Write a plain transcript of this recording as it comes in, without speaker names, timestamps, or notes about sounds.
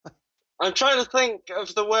I'm trying to think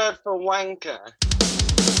of the word for wanker.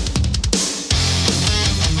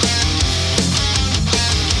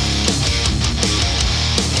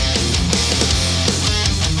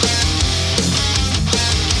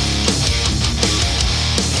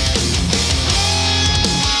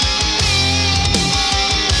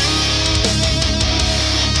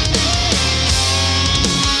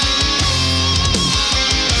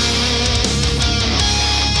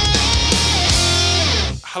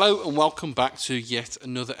 Hello and welcome back to yet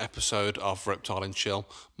another episode of Reptile and Chill.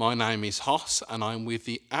 My name is Hoss and I'm with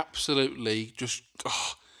the absolutely just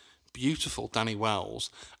beautiful Danny Wells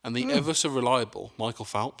and the ever so reliable Michael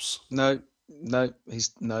Phelps. No,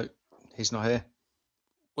 he's not here.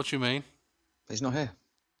 What do you mean? He's not here.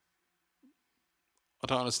 I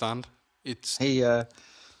don't understand. It's He fell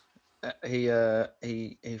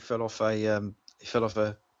off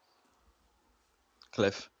a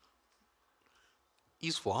cliff.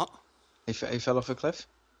 He's what? He fell off a cliff.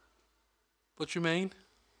 What do you mean?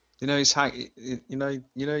 You know he's You know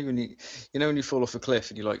when you fall off a cliff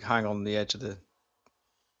and you like hang on the edge of the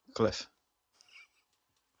cliff.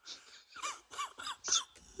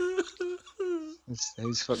 He's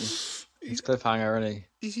cliffhanger, isn't he?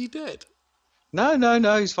 Is he dead?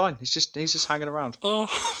 No, he's fine. He's just hanging around. Oh,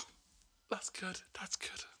 that's good. That's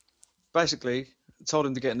good. Basically, I told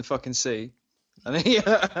him to get in the fucking sea, and he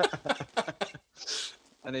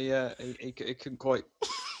couldn't quite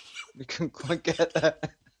get there.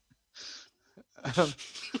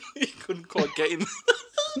 He couldn't quite get in.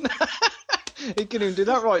 He couldn't even do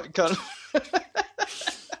that right, cunt.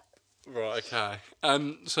 Right, okay.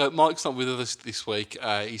 So Mike's not with us this week.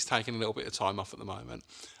 He's taking a little bit of time off at the moment.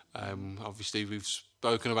 Obviously, we've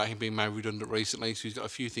spoken about him being made redundant recently, so he's got a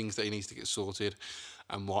few things that he needs to get sorted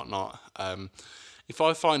and whatnot. If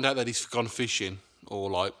I find out that he's gone fishing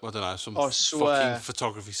or like, I don't know, some fucking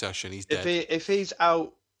photography session, he's dead. If he's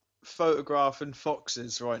out photographing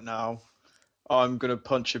foxes right now, I'm going to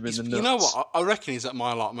punch him in the nuts. You know what? I reckon he's at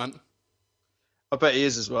my allotment. I bet he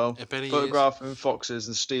is as well. I bet he photographing foxes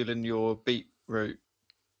and stealing your beetroot.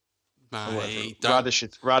 Mate,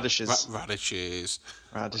 radishes. Radishes.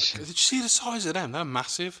 Did you see the size of them? They're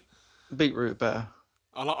massive. Beetroot better.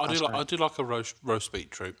 I do like a roast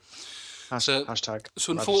beetroot. Hashtag.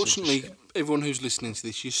 So unfortunately, everyone who's listening to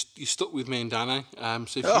this, you're stuck with me and Danny.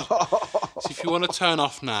 So if you want to turn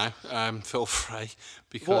off now, feel free.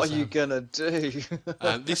 Because what are you gonna do?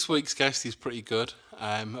 This week's guest is pretty good.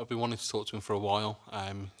 I've been wanting to talk to him for a while.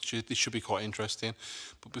 This should be quite interesting.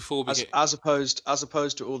 But before we as opposed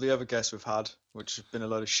to all the other guests we've had, which have been a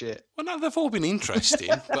load of shit. Well, no, they've all been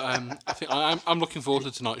interesting. But I think I'm looking forward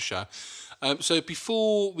to tonight's show. So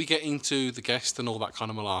before we get into the guest and all that kind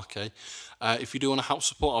of malarkey, if you do want to help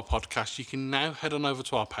support our podcast, you can now head on over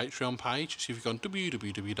to our Patreon page. So if you go on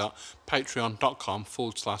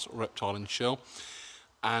www.patreon.com/reptileandchill,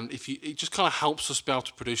 and it just kind of helps us be able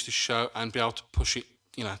to produce this show and be able to push it,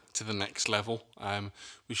 to the next level,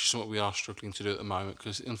 which is something we are struggling to do at the moment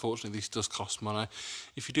because unfortunately this does cost money.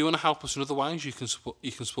 If you do want to help us in other ways, you can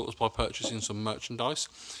support us by purchasing some merchandise,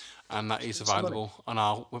 and that is available on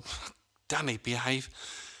our Danny, behave.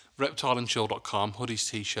 Reptileandchill.com, hoodies,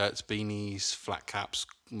 t-shirts, beanies, flat caps,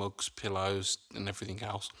 mugs, pillows, and everything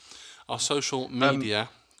else. Our social media.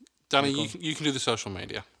 Danny, you can do the social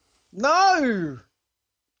media. No!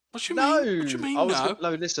 What do you mean? What do you mean, no?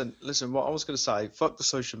 No, listen. What I was going to say, fuck the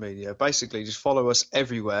social media. Basically, just follow us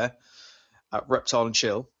everywhere at Reptile and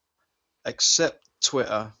Chill, except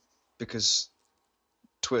Twitter, because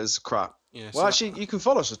Twitter's crap. Yeah, well, actually, you can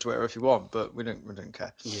follow us on Twitter if you want, but we don't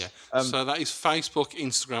care. Yeah. So that is Facebook,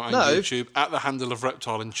 Instagram, and YouTube at the handle of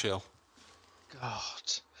Reptile and Chill.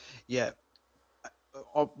 God. Yeah.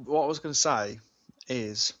 What I was going to say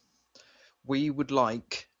is, we would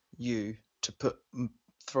like you to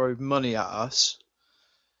throw money at us,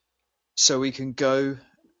 so we can go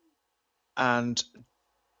and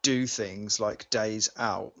do things like days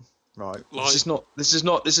out. Right. This is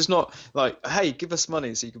not like, hey, give us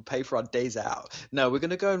money so you can pay for our days out. No, we're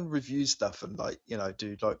gonna go and review stuff and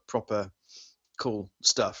do like proper cool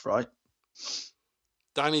stuff, right?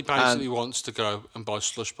 Danny basically wants to go and buy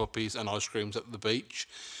slush puppies and ice creams at the beach.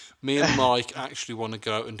 Me and Mike actually want to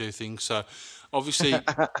go and do things. So obviously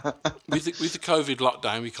with the COVID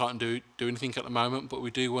lockdown, we can't do anything at the moment, but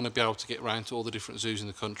we do want to be able to get around to all the different zoos in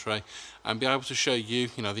the country and be able to show you,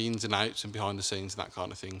 the ins and outs and behind the scenes and that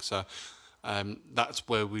kind of thing. So that's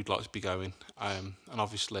where we'd like to be going. And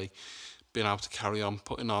obviously being able to carry on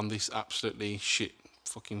putting on this absolutely shit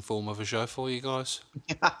fucking form of a show for you guys.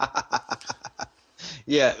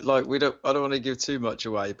 Yeah, like I don't want to give too much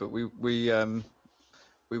away, but we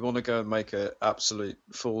we want to go and make absolute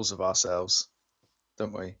fools of ourselves,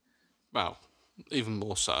 don't we? Well, even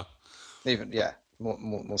more so. Even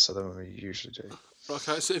more so than we usually do.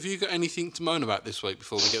 Okay, so have you got anything to moan about this week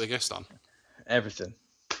before we get the guest on? Everything,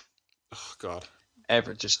 Oh God.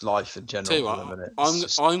 just life in general. Tell you at the what, minute.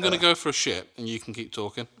 I'm going to go for a shit, and you can keep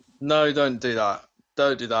talking. No, don't do that.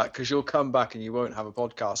 Don't do that, because you'll come back and you won't have a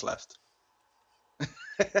podcast left.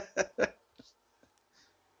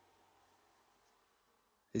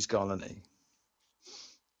 He's gone, isn't he?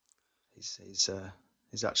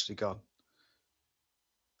 He's actually gone.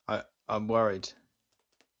 I'm worried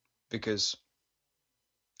because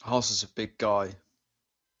Hoss is a big guy,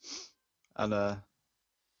 and I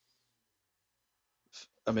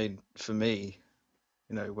mean, for me,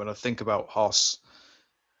 when I think about Hoss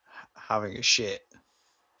having a shit,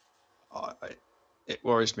 it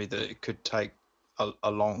worries me that it could take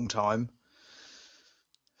a long time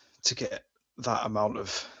to get that amount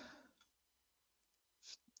of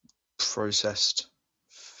processed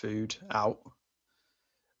food out.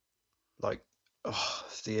 Like,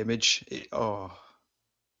 the image,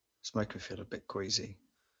 it's making me feel a bit queasy.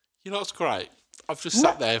 You know what's great? I've just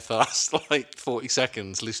sat there for the last 40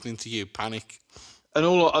 seconds listening to you panic. And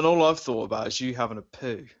all I've thought about is you having a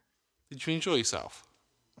poo. Did you enjoy yourself?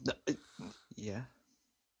 Yeah.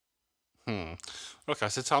 Okay,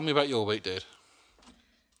 so tell me about your week, dude.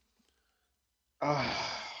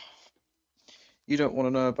 You don't want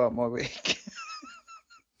to know about my week.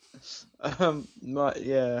 I'm not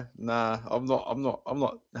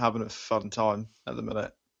having a fun time at the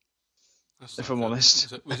minute. If I'm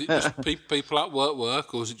honest. Was it just people at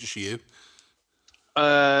work, or was it just you?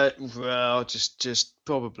 Well, just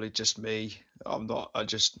probably just me. I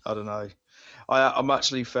don't know. I'm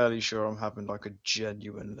actually fairly sure I'm having like a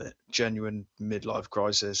genuine midlife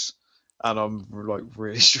crisis, and I'm like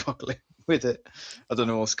really struggling with it. I don't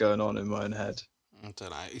know what's going on in my own head. I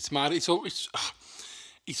don't know. It's mad. It's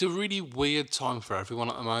a really weird time for everyone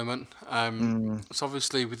at the moment. It's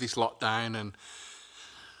obviously with this lockdown, and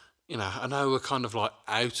I know we're kind of like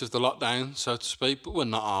out of the lockdown, so to speak, but we're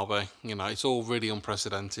not, are we? It's all really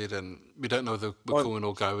unprecedented, and we don't know whether we're coming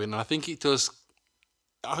or going. And I think it does.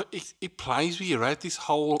 It plays with your head.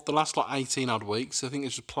 The last 18 odd weeks, I think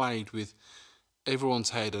it's just played with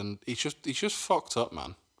everyone's head, and it's just fucked up,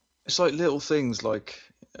 man. It's like little things, like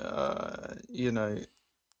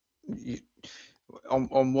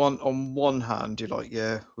on one hand, you're like,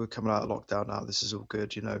 yeah, we're coming out of lockdown now. This is all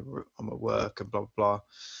good. I'm at work and blah blah blah.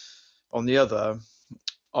 On the other,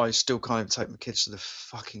 I still can't even take my kids to the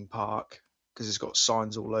fucking park because it's got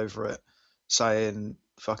signs all over it saying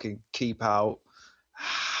fucking keep out,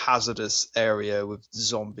 hazardous area with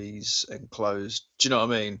zombies enclosed. Do you know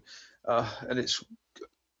what I mean? And it's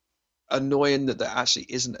annoying that there actually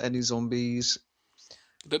isn't any zombies.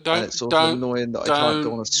 And it's also annoying that I can't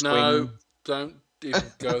go on a swing. No, don't even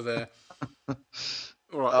go there.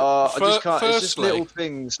 All right. I just can't. It's just little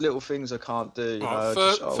things I can't do.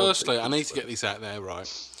 Firstly, I need to get this out there, right?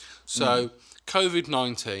 So,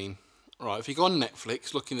 COVID-19, right? If you go on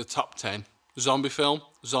Netflix, look in the top 10, zombie film,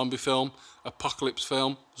 apocalypse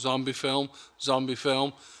film, zombie film,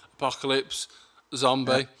 apocalypse,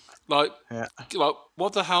 zombie. Yeah. Like,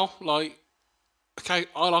 what the hell? Like, okay,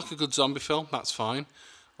 I like a good zombie film. That's fine,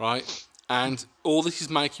 right? And all this is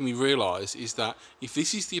making me realise is that if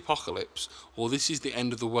this is the apocalypse, or this is the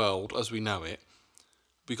end of the world as we know it,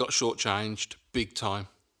 we got shortchanged big time.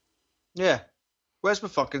 Yeah. Where's my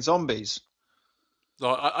fucking zombies?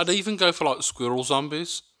 Like, I'd even go for like squirrel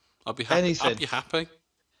zombies. I'd be happy. Anything. I'd be happy.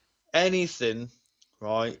 Anything,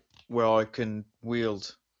 right, where I can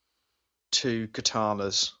wield 2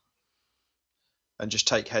 katanas and just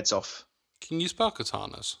take heads off. Can you spell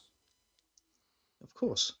katanas? Of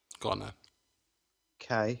course. Go on then.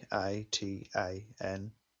 Katanas.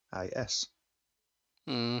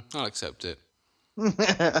 I'll accept it.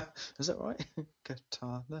 Is that right?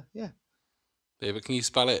 Katana, yeah. Yeah, but can you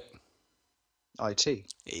spell it?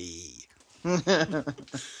 IT. But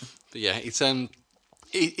yeah, it's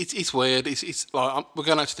weird. It's like we're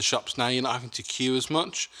going out to the shops now. You're not having to queue as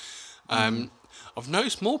much. I've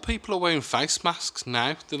noticed more people are wearing face masks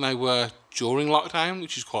now than they were during lockdown,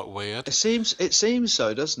 which is quite weird. It seems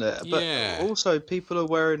so, doesn't it? But Yeah. also people are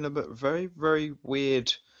wearing them at very, very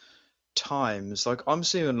weird times. Like I'm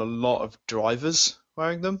seeing a lot of drivers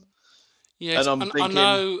wearing them. Yeah, And I'm I thinking-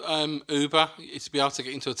 know Uber, to be able to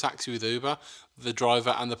get into a taxi with Uber, the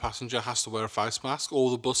driver and the passenger has to wear a face mask.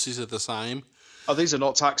 All the buses are the same. Oh, these are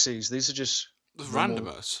not taxis. These are just The normal-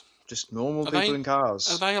 randomers. just normal Are people they- in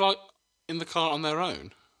cars. Are they like in the car on their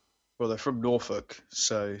own? Well, they're from Norfolk,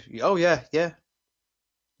 so oh yeah.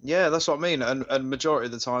 Yeah, that's what I mean. And majority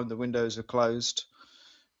of the time the windows are closed,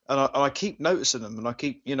 and I keep noticing them, and I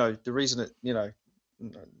keep, the reason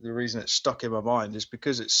it's stuck in my mind is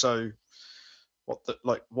because it's so, what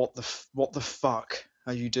the fuck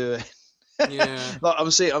are you doing? Yeah. Like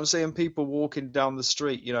I'm seeing people walking down the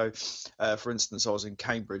street. For instance, I was in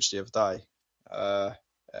Cambridge the other day, uh,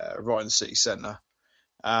 right in the city centre,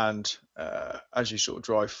 and as you sort of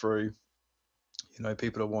drive through,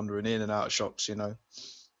 people are wandering in and out of shops,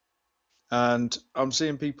 and I'm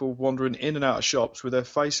seeing people wandering in and out of shops with their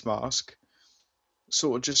face mask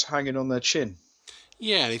sort of just hanging on their chin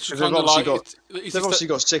Yeah, and it's just because they've kind of obviously like got it's they've just that. obviously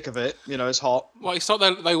got sick of it. It's hot. Well, it's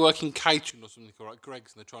like they work in catering or something, or like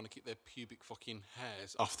Greg's, and they're trying to keep their pubic fucking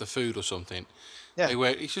hairs off the food or something. Yeah, They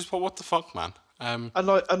wear. It's just what the fuck, man. and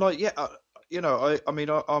yeah, I mean,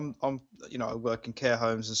 I'm I work in care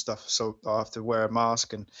homes and stuff, so I have to wear a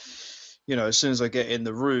mask, and as soon as I get in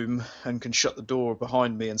the room and can shut the door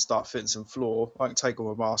behind me and start fitting some floor, I can take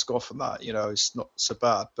all my mask off, and that, it's not so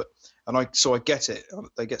bad. But so I get it.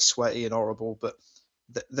 They get sweaty and horrible, but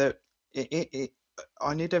they're it,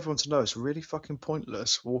 I need everyone to know it's really fucking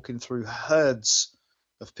pointless walking through herds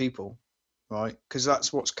of people, right? Because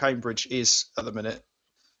that's what Cambridge is at the minute.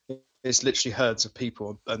 It's literally herds of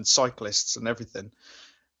people and cyclists and everything.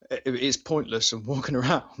 It is pointless and walking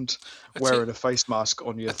around I tell, wearing a face mask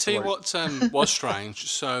on I your tell you throat. what was strange.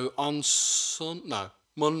 So on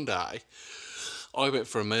Monday, I went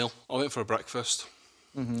for a meal. I went for a breakfast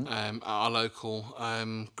Hmm. at our local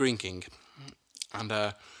Green King, and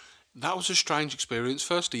that was a strange experience.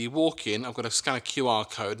 Firstly, you walk in, I've got to scan a QR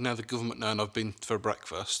code. Now the government know I've been for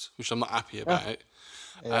breakfast, which I'm not happy Yeah, about.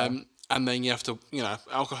 yeah, And then you have to,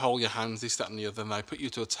 alcohol your hands, this, that, and the other. And they put you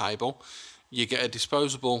to a table. You get a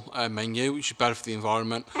disposable menu, which is better for the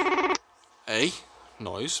environment.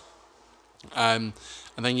 Noise. And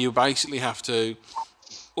then you basically have to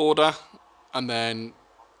order, and then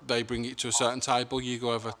they bring it to a certain table. You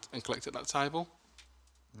go over and collect at that table.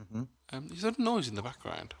 hmm. Is there a noise in the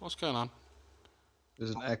background? What's going on?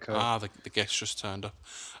 There's an echo. Ah, the guest just turned up.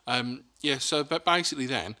 Yeah, so but basically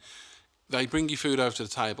then they bring you food over to the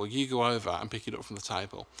table. You go over and pick it up from the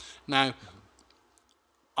table. Now,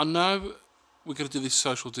 I know we're going to do this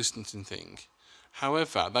social distancing thing.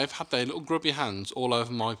 However, they've had their little grubby hands all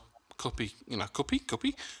over my cuppy, my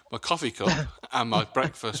coffee cup and my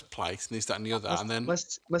breakfast plate and this, that, and the other, and then My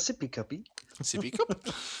sippy cuppy. sippy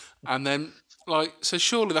cup, and then so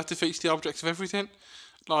surely that defeats the object of everything.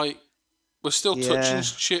 Like we're still touching Yeah,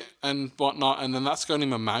 shit and whatnot, and then that's going in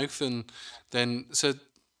my mouth, and then so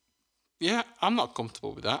yeah, I'm not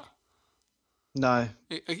comfortable with that. no,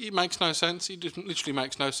 It makes no sense. It just literally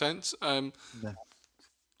makes no sense. no.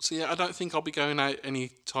 So yeah, I don't think I'll be going out any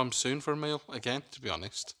time soon for a meal again. To be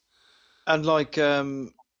honest. And like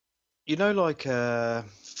like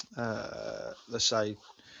let's say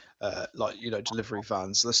like delivery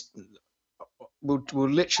vans. We'll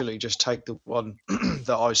literally just take the one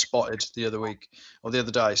that I spotted the other week or the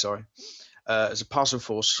other day. Sorry, it's a parcel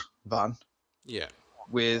force van Yeah.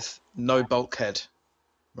 with no bulkhead,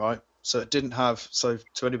 right? So it didn't have. So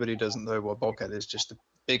to anybody who doesn't know what bulkhead is, just a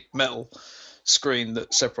big metal screen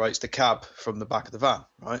that separates the cab from the back of the van,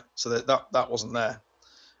 right? So that wasn't there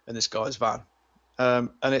in this guy's van, and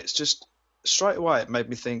it's just straight away it made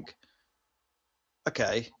me think,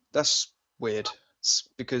 okay, that's weird,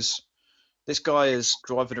 because this guy is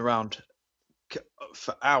driving around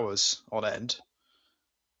for hours on end,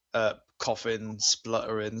 coughing,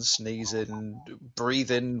 spluttering, sneezing,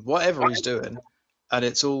 breathing, whatever he's doing, and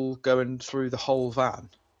it's all going through the whole van,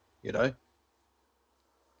 you know.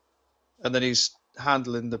 And then he's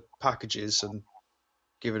handling the packages and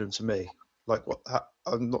giving them to me. Like what?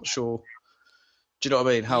 I'm not sure. Do you know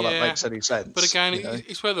what I mean? How that Yeah, makes any but sense? again, You know?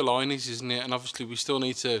 it's where the line is, isn't it? And obviously, we still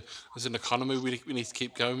need to, as an economy, we need to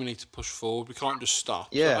keep going. We need to push forward. We can't just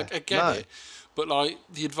stop. So Yeah. I get No. it, but like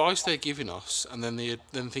the advice they're giving us, and then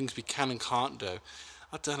things we can and can't do.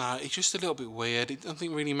 I don't know. It's just a little bit weird. It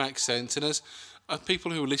doesn't really make sense. And as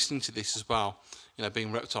people who are listening to this as well,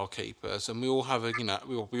 being reptile keepers, and we all have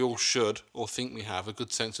we all should or think we have a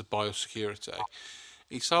good sense of biosecurity.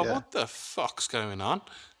 It's like, Yeah. what the fuck's going on?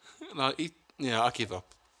 Yeah, I give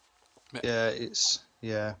up. Yeah. It's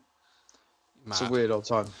a Mad. weird old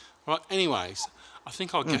time. Right, anyways, I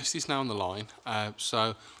think our Mm. guest is now on the line.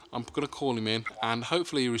 So I'm going to call him in and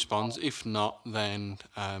hopefully he responds. If not, then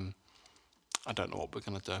I don't know what we're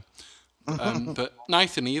going to do. But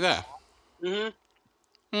Nathan, are you there? Mhm.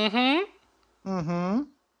 Mm Mhm.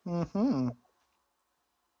 Mhm.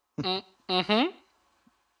 hmm. Mm hmm.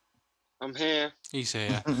 I'm here. He's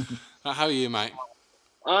here. How are you, mate?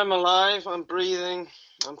 I'm alive. I'm breathing.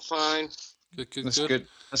 I'm fine. Good. That's good.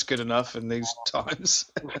 That's good enough in these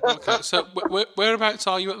times. Okay, so whereabouts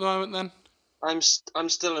are you at the moment then? I'm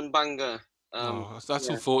still in Bangor. That's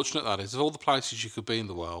Yeah. unfortunate. That is, of all the places you could be in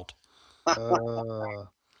the world, it's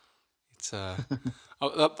I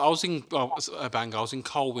was in Bangor. I was in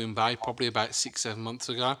Colwyn Bay probably about 6-7 months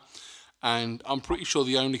ago, and I'm pretty sure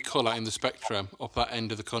the only colour in the spectrum up that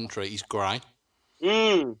end of the country is grey.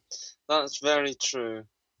 That's very true.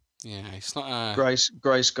 Yeah, it's not a grey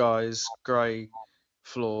skies, grey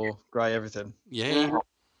floor, grey everything. yeah.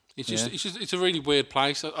 It's a really weird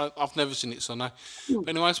place. I've never seen it sunny. But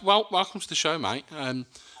anyways, welcome to the show, mate.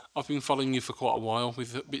 I've been following you for quite a while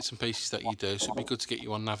with the bits and pieces that you do, so it'd be good to get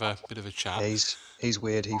you on and have a bit of a chat. Yeah, he's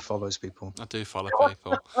weird. He follows people. I do follow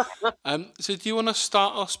people. So do you want to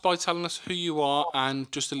start us by telling us who you are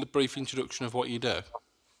and just a brief introduction of what you do?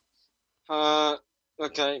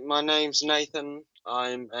 Okay, my name's Nathan.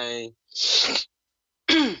 I'm a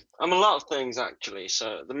lot of things actually.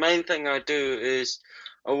 So the main thing I do is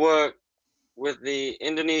I work with the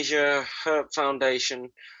Indonesia Herb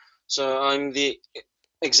Foundation. So I'm the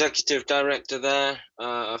executive director there.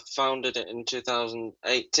 I founded it in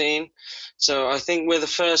 2018. So I think we're the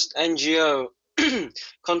first NGO,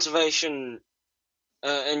 conservation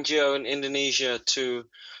NGO in Indonesia to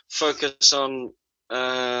focus on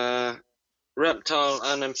reptile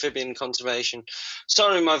and amphibian conservation.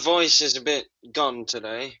 Sorry, my voice is a bit gone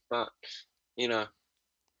today, but yeah.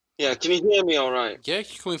 Can you hear me all right? Yeah,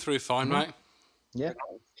 you're coming through fine, mate. Yeah.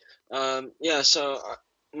 So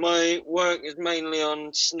my work is mainly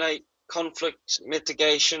on snake conflict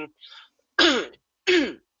mitigation,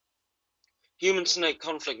 human-snake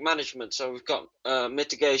conflict management. So we've got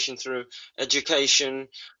mitigation through education,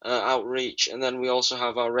 outreach, and then we also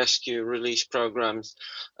have our rescue release programs.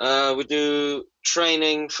 We do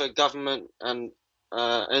training for government and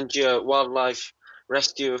NGO wildlife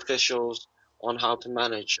rescue officials on how to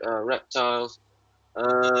manage reptiles.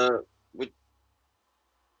 I'm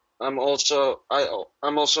also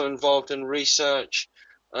involved in research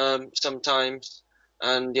sometimes,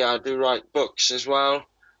 and I do write books as well.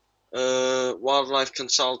 Wildlife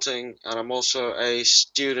consulting, and I'm also a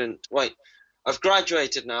student. I've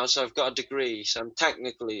graduated now, so I've got a degree, so I'm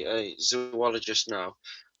technically a zoologist now.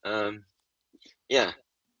 So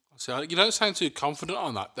you don't sound too confident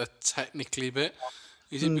on that. The technically bit.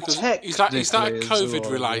 Is it because is that a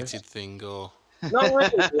COVID related thing or? Not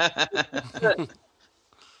really.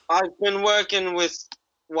 I've been working with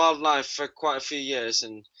wildlife for quite a few years,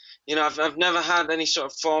 and I've never had any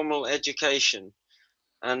sort of formal education.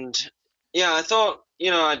 And I thought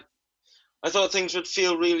I thought things would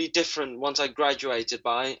feel really different once I graduated.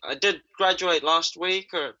 But I did graduate last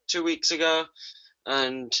week or 2 weeks ago,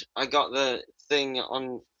 and I got the thing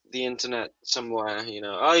on the internet somewhere.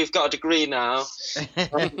 Oh, you've got a degree now.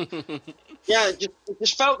 It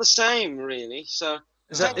just felt the same, really. So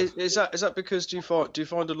is that because do you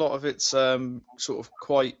find a lot of it's sort of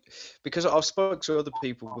quite, because I've spoken to other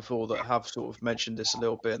people before that have sort of mentioned this a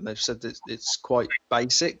little bit, and they've said that it's quite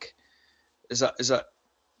basic. Is that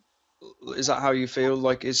how you feel?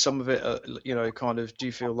 Like, is some of it kind of, do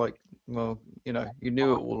you feel like, well, you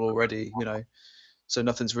knew it all already, so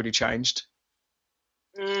nothing's really changed?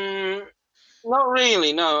 Not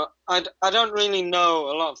really, no. I don't really know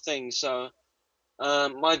a lot of things, so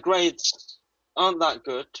my grades aren't that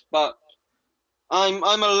good, but I'm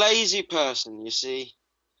a lazy person, you see.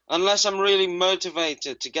 Unless I'm really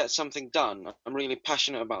motivated to get something done, I'm really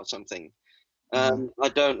passionate about something, I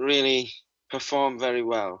don't really perform very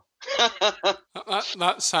well.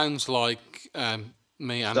 that sounds like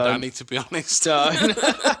me and Danny, to be honest.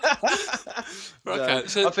 Okay,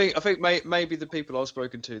 so I think maybe the people I've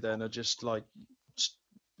spoken to then are just like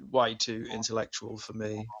way too intellectual for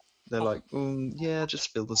me. They're like,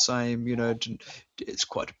 just feel the same. It's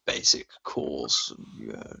quite a basic course.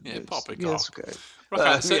 Poppycock. Okay.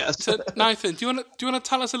 Okay, so Nathan, do you want to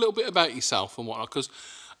tell us a little bit about yourself and whatnot? Because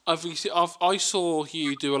obviously, I saw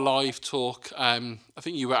you do a live talk. I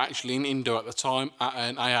think you were actually in Indo at the time at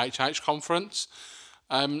an AHH conference.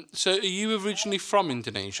 So, are you originally from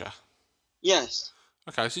Indonesia? Yes.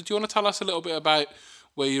 Okay, so do you want to tell us a little bit about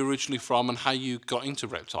where you're originally from and how you got into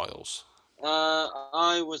reptiles?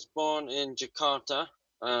 I was born in Jakarta,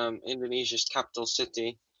 Indonesia's capital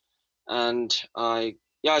city, and I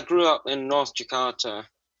grew up in North Jakarta.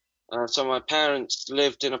 So my parents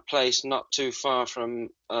lived in a place not too far from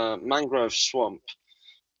mangrove swamp,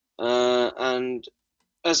 and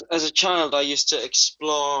as a child I used to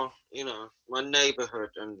explore, my neighborhood,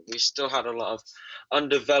 and we still had a lot of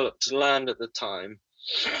undeveloped land at the time.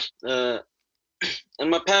 And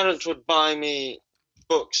my parents would buy me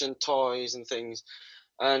books and toys and things,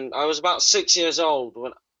 and I was about 6 years old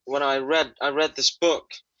when I read this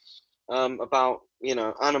book about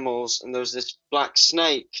animals, and there was this black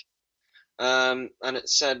snake, and it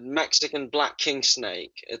said Mexican black king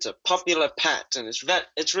snake. It's a popular pet, and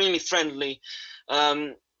it's really friendly.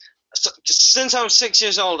 So, since I was 6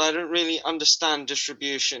 years old, I didn't really understand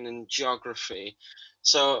distribution and geography.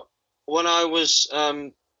 So when I was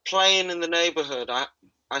playing in the neighborhood,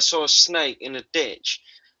 I saw a snake in a ditch,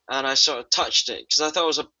 and I sort of touched it because I thought it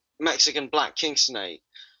was a Mexican black king snake.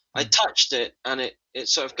 I touched it, and it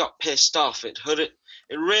sort of got pissed off. It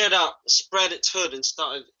reared up, spread its hood, and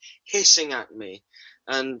started hissing at me.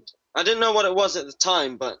 And I didn't know what it was at the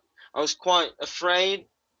time, but I was quite afraid,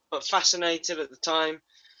 but fascinated at the time.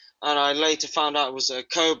 And I later found out it was a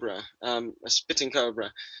cobra, a spitting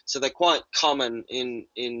cobra. So they're quite common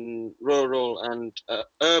in rural and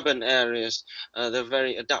urban areas. They're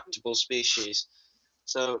very adaptable species.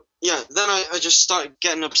 So yeah, then I just started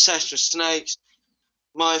getting obsessed with snakes.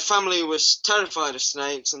 My family was terrified of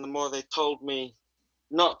snakes, and the more they told me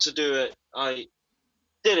not to do it, I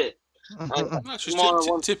did it. And That's the more I just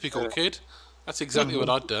wanted to typical do it. kid. That's exactly what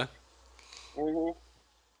I'd do. Mhm.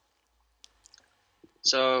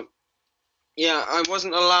 So yeah, I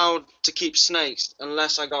wasn't allowed to keep snakes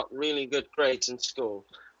unless I got really good grades in school,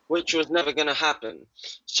 which was never going to happen.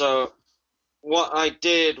 So what I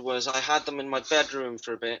did was I had them in my bedroom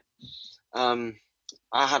for a bit.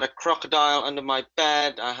 I had a crocodile under my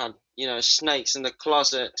bed. I had, snakes in the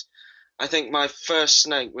closet. I think my first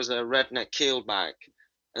snake was a redneck keelback,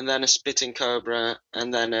 and then a spitting cobra,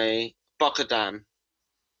 and then a bocadam.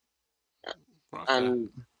 Okay.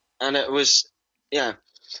 And it was, yeah.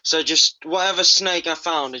 So just whatever snake I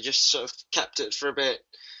found, I just sort of kept it for a bit,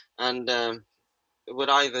 and it would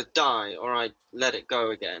either die or I'd let it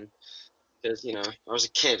go again. Because I was a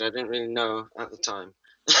kid, I didn't really know at the time.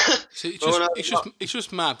 See, But when I it's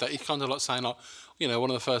just mad that he's kind of like saying like, one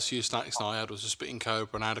of the first few snacks I had was a spitting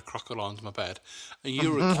cobra, and I had a crocodile under my bed, and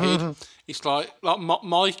you were a kid. It's like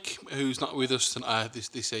Mike, who's not with us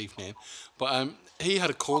this evening, but he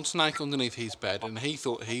had a corn snake underneath his bed, and he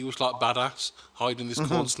thought he was like badass hiding this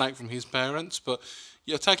corn snake from his parents. But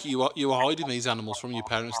I take it you were hiding these animals from your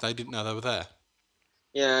parents. They didn't know they were there.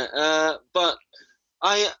 Yeah, but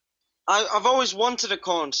I've always wanted a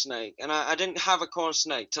corn snake, and I didn't have a corn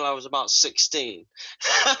snake till I was about 16.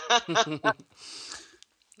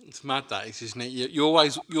 It's mad that is, isn't it? You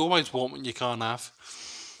always want what you can't have.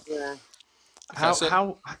 Yeah. How so-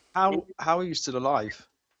 how are you still alive?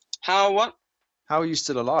 How what? How are you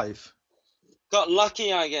still alive? Got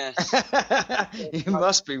lucky, I guess. You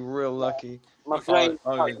must be real lucky. My Okay. brain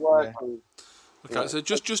Oh, quite yeah. working. Okay, so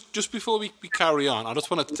just before we carry on, I just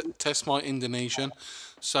want to test my Indonesian.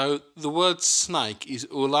 So the word snake is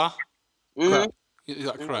ula. Mhm. Is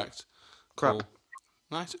that correct? Crap. Cool.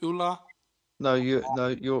 Nice, ula. No,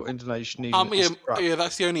 your Indonesian Yeah, is crap. yeah,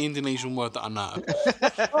 that's the only Indonesian word that I know.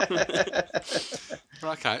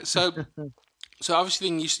 Okay, so obviously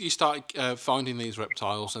then you started finding these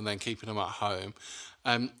reptiles and then keeping them at home.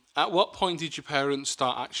 At what point did your parents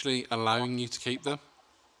start actually allowing you to keep them?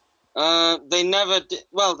 They never did.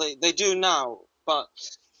 Well, they do now, but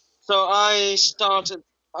so I started.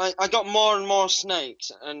 I got more and more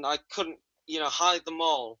snakes, and I couldn't, hide them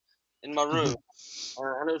all in my room,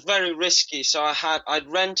 and it was very risky. So I'd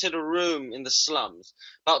rented a room in the slums,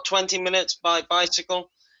 about 20 minutes by bicycle,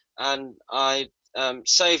 and I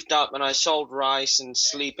saved up, and I sold rice and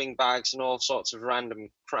sleeping bags and all sorts of random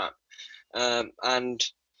crap, and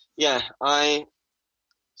yeah, I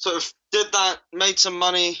sort of did that, made some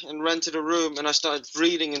money, and rented a room, and I started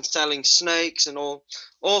breeding and selling snakes and all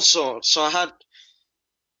sorts. So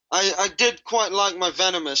I did quite like my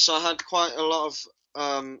venomous. So I had quite a lot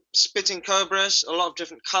of spitting cobras, a lot of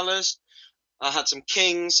different colors. I had some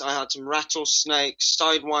kings, I had some rattlesnakes,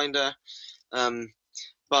 sidewinder,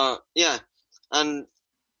 but yeah, and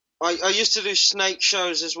I used to do snake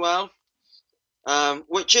shows as well,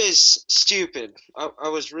 which is stupid. I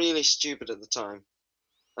was really stupid at the time.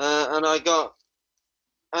 And I got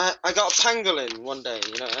a pangolin one day,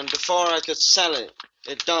 and before I could sell it,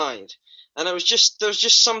 it died. And there was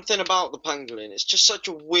just something about the pangolin. It's just such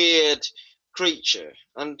a weird creature,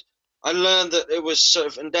 and I learned that it was sort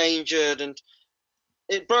of endangered, and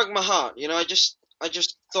it broke my heart. I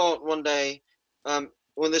just thought one day,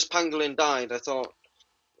 when this pangolin died, I thought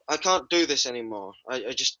I can't do this anymore.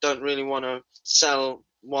 I just don't really want to sell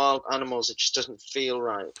wild animals. It just doesn't feel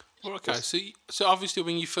right. Well, okay, so obviously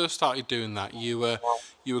when you first started doing that, you were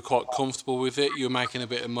quite comfortable with it. You were making a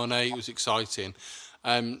bit of money. It was exciting,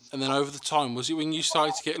 and then over the time, was it when you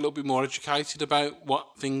started to get a little bit more educated about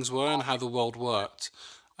what things were and how the world worked?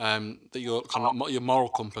 that your kind of your moral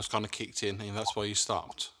compass kind of kicked in, and that's why you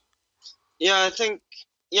stopped? Yeah, I think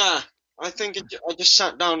I just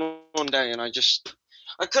sat down one day and I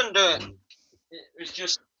couldn't do it. It was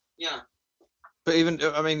just, yeah. But even,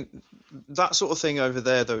 I mean, that sort of thing over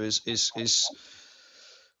there though is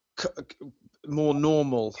more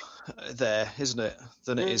normal there, isn't it,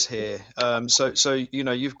 than it is here? So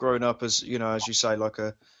you've grown up as as you say, like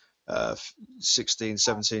a 16,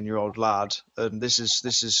 17-year-old lad, and this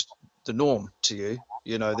is the norm to you.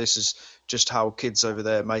 This is just how kids over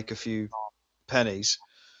there make a few pennies.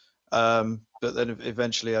 But then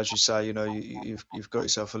eventually, as you say, you've got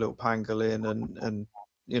yourself a little pangolin, and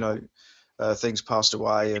things passed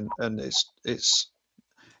away, and it's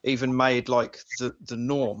even made like the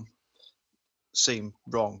norm seem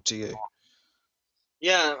wrong to you.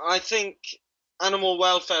 Yeah, I think animal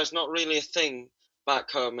welfare is not really a thing back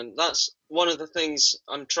home, and that's one of the things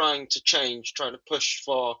I'm trying to change, trying to push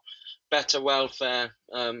for better welfare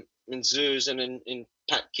in zoos and in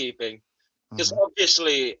pet keeping. Because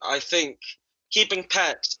obviously, I think keeping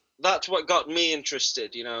pets, that's what got me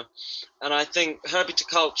interested, And I think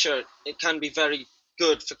herpetoculture, it can be very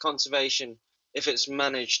good for conservation if it's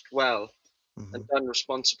managed well and done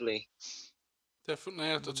responsibly.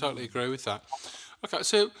 Definitely, I totally agree with that. Okay,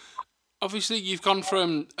 so obviously you've gone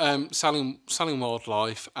from selling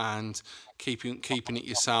wildlife and keeping it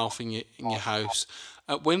yourself in your house.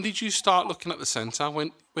 When did you start looking at the centre?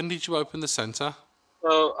 When did you open the centre?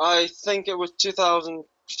 So I think it was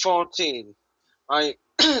 2014.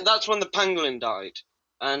 That's when the pangolin died,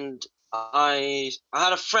 and I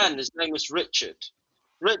had a friend. His name was Richard.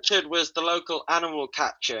 Richard was the local animal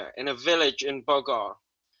catcher in a village in Bogar.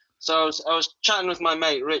 So I was chatting with my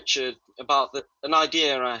mate Richard about an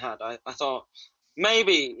idea I had. I thought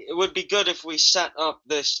maybe it would be good if we set up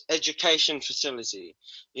this education facility,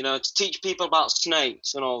 to teach people about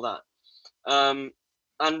snakes and all that.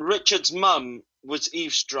 And Richard's mum was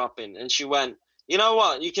eavesdropping, and she went, "You know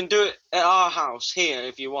what? You can do it at our house here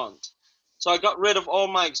if you want." So I got rid of all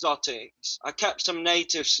my exotics. I kept some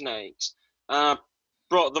native snakes, and I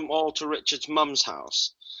brought them all to Richard's mum's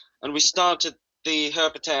house, and we started the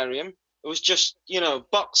herpetarium. It was just,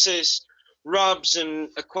 boxes, rubs, and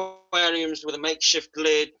aquariums with a makeshift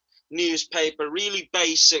lid, newspaper, really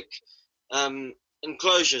basic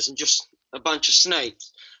enclosures, and just a bunch of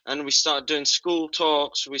snakes. And we started doing school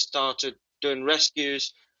talks. We started doing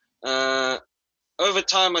rescues. Over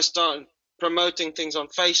time, I started promoting things on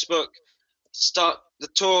Facebook, start the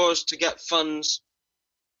tours to get funds,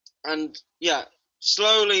 and yeah,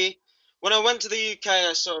 slowly. When I went to the UK,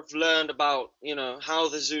 I sort of learned about how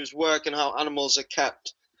the zoos work and how animals are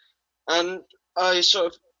kept, and I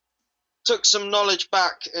sort of took some knowledge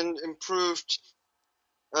back and improved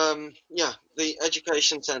the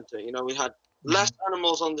education center. We had less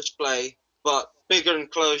animals on display, but bigger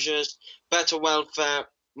enclosures, better welfare,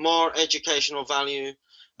 more educational value,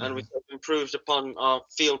 and we improved upon our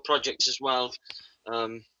field projects as well.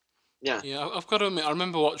 Yeah. Yeah, I've got to admit, I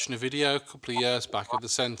remember watching a video a couple of years back at the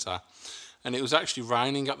centre, and it was actually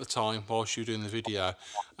raining at the time whilst you were doing the video,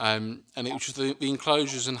 and it was just the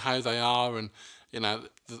enclosures and how they are, and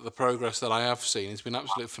the progress that I have seen has been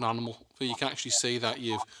absolutely phenomenal. So you can actually see that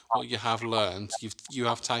what you have learned, you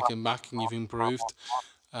have taken back and you've improved,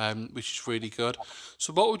 which is really good.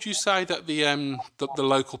 So what would you say that the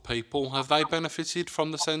local people, have they benefited from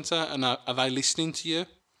the centre, and are they listening to you?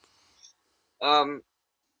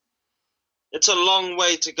 It's a long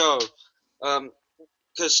way to go,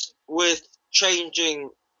 because with changing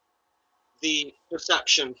the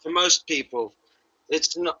perception for most people,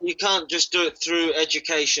 it's not, you can't just do it through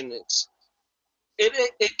education.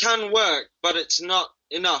 It can work, but it's not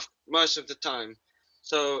enough most of the time.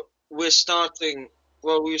 So we're starting.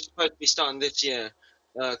 Well, we were supposed to be starting this year,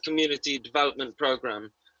 community development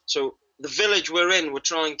program. So the village we're in, we're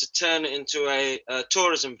trying to turn it into a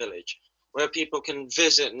tourism village where people can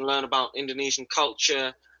visit and learn about Indonesian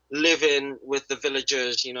culture, live in with the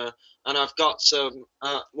villagers, And I've got some.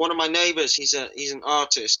 One of my neighbors, he's an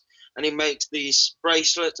artist, and he makes these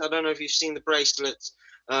bracelets. I don't know if you've seen the bracelets,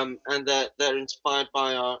 and they're inspired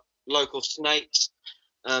by our local snakes.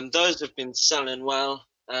 Those have been selling well,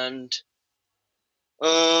 and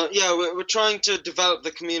we're trying to develop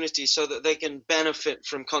the community so that they can benefit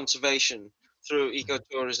from conservation through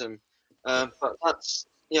ecotourism. But that's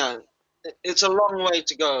it's a long way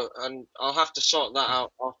to go, and I'll have to sort that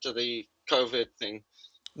out after the COVID thing.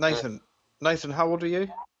 Nathan, how old are you?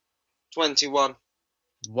 21.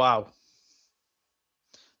 Wow.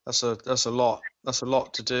 That's a lot. That's a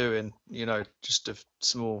lot to do in just a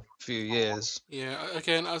small few years. Yeah,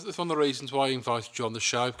 again, that's one of the reasons why I invited you on the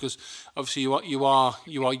show, because obviously you are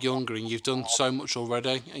younger and you've done so much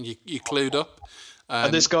already, and you clued up.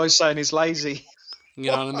 And this guy's saying he's lazy. You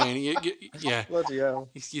know what I mean? Yeah, Bloody hell.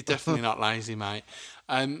 you're definitely not lazy, mate.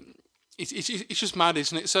 It's just mad,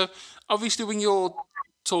 isn't it? So obviously, when you're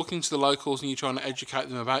talking to the locals and you're trying to educate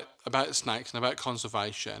them about snakes and about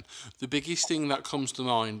conservation, the biggest thing that comes to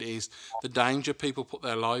mind is the danger people put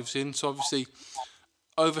their lives in. So obviously,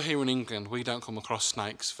 over here in England, we don't come across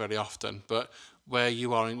snakes very often, but where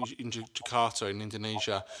you are in Jakarta, in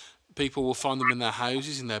Indonesia, people will find them in their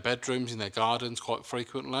houses, in their bedrooms, in their gardens quite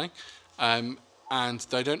frequently. And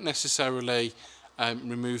they don't necessarily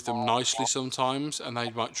remove them nicely sometimes, and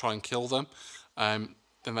they might try and kill them.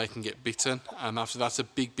 Then they can get bitten, and after that's a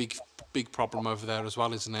big problem over there as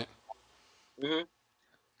well, isn't it? Hmm.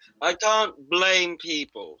 I can't blame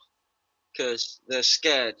people because they're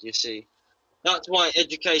scared, you see. That's why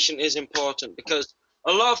education is important, because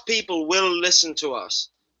a lot of people will listen to us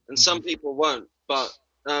and some people won't. But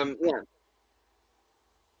yeah,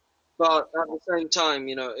 but at the same time,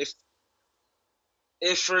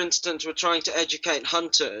 if for instance we're trying to educate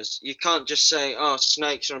hunters, you can't just say, oh,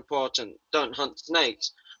 snakes are important, don't hunt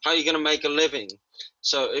snakes. How are you going to make a living?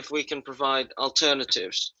 So if we can provide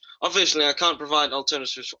alternatives, obviously I can't provide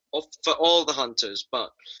alternatives for all the hunters,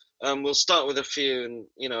 but we'll start with a few and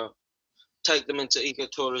take them into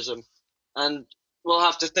ecotourism, and we'll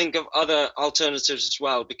have to think of other alternatives as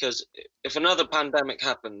well, because if another pandemic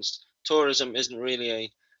happens, tourism isn't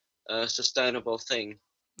really a sustainable thing.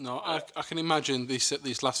 No, I can imagine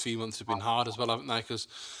these last few months have been hard as well, haven't they? Because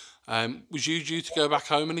was you due to go back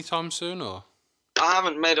home anytime soon, or? I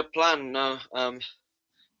haven't made a plan, no.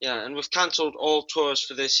 Yeah, and we've cancelled all tours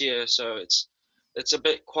for this year, so it's a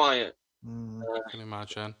bit quiet. I can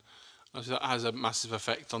imagine. Obviously, that has a massive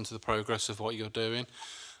effect onto the progress of what you're doing.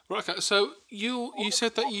 Right, okay, so you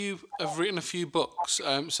said that you have written a few books.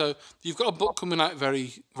 So you've got a book coming out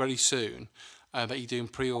very very soon that you're doing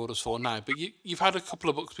pre-orders for now. But you've had a couple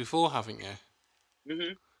of books before, haven't you?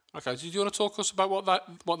 Hmm. Okay, so do you want to talk us about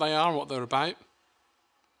what they are and what they're about?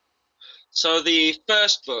 So the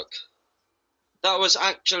first book, that was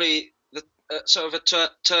actually the sort of a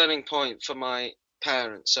turning point for my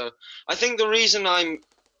parents. So I think the reason I'm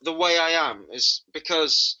the way I am is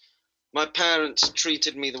because my parents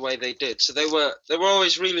treated me the way they did. So they were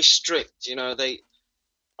always really strict.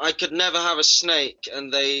 I could never have a snake,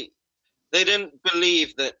 and they didn't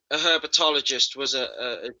believe that a herpetologist was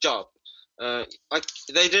a job.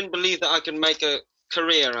 They didn't believe that I could make a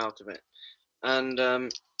career out of it,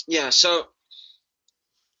 and yeah. So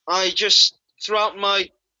I just throughout my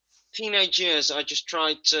teenage years, I just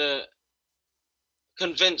tried to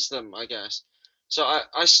convince them, I guess. So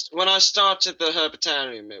when I started the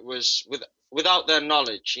Herbitarium, it was without their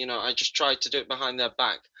knowledge. I just tried to do it behind their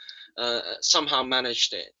back. Somehow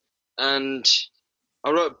managed it, and I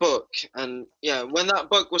wrote a book. And yeah, when that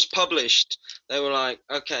book was published, they were like,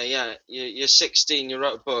 "Okay, yeah, you're 16, you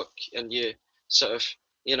wrote a book, and you sort of,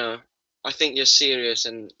 I think you're serious,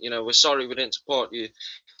 and we're sorry we didn't support you.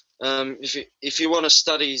 If you want to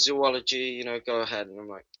study zoology, go ahead." And I'm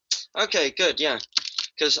like, "Okay, good, yeah."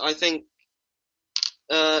 Because I think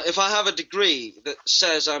if I have a degree that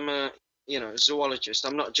says I'm a zoologist,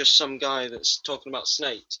 I'm not just some guy that's talking about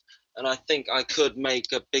snakes, and I think I could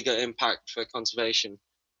make a bigger impact for conservation.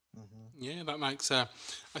 Yeah, that makes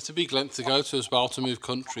that's a big length to go to as well, to move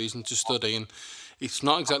countries and to study, and it's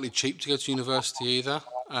not exactly cheap to go to university either.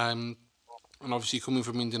 And obviously coming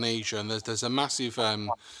from Indonesia, and there's a massive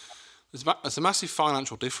there's a massive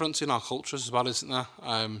financial difference in our cultures as well, isn't there?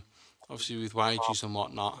 Obviously with wages and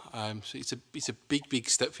whatnot. So it's a big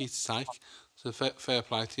step for you to take. So fair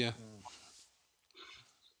play to you.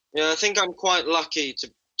 Yeah, I think I'm quite lucky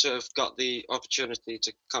to have got the opportunity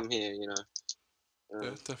to come here. Yeah,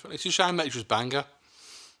 definitely. It's a shame that it's just Bangor.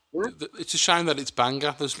 Hmm? It's a shame that it's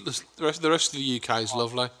Bangor. The rest of the UK is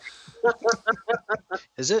lovely.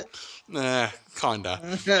 Is it?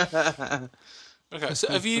 Kinda. Okay,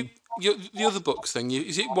 so have the other books then?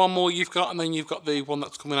 Is it one more you've got, and then you've got the one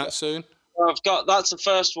that's coming out soon? That's the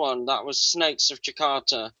first one. That was Snakes of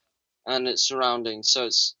Jakarta and its surroundings. So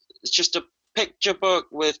it's just a picture book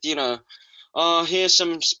with oh, here's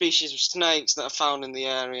some species of snakes that are found in the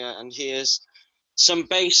area, and here's some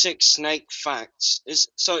basic snake facts.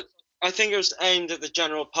 So I think it was aimed at the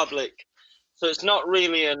general public. So it's not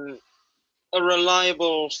really a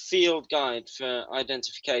reliable field guide for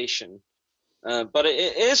identification. But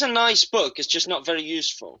it is a nice book. It's just not very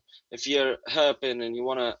useful if you're herping and you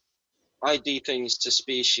want to ID things to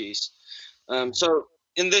species. So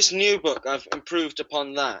in this new book, I've improved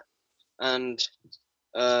upon that, and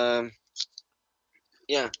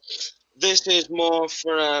yeah, this is more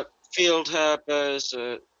for field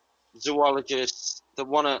herpers, zoologists that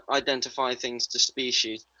want to identify things to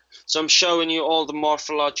species. So I'm showing you all the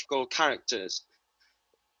morphological characters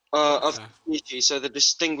of Okay. the species, so the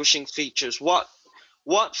distinguishing features. What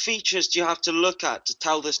features do you have to look at to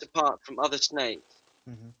tell this apart from other snakes?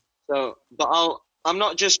 Mhm. So, but I'm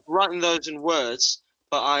not just writing those in words,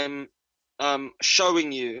 but I'm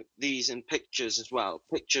showing you these in pictures as well,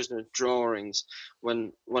 pictures and drawings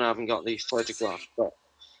when I haven't got these photographs. But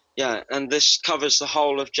yeah, and this covers the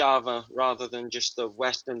whole of Java rather than just the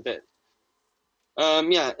western bit.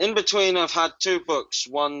 Yeah, in between I've had two books.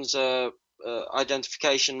 One's a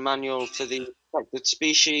identification manual for the protected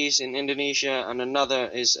species in Indonesia, and another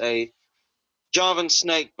is a Javan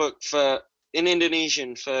snake book for in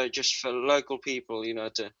Indonesian for just for local people,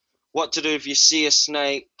 to what to do if you see a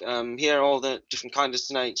snake. Here are all the different kind of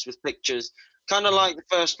snakes with pictures, kind of like the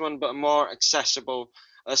first one, but a more accessible,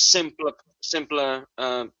 a simpler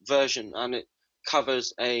version, and it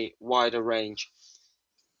covers a wider range.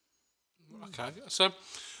 Okay. So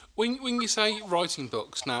when you say writing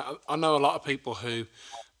books, now I know a lot of people who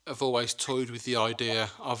have always toyed with the idea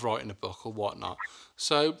of writing a book or whatnot.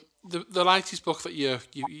 So the latest book that you're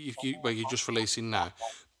just releasing now,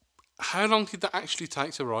 how long did that actually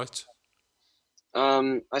take to write?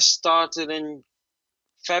 I started in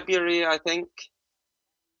February, I think,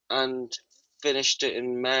 and finished it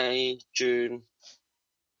in May, June,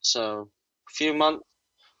 so a few months.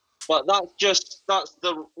 But that's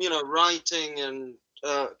the writing and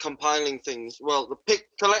compiling things. Well,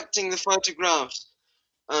 collecting the photographs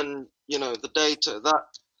and the data that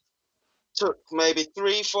took maybe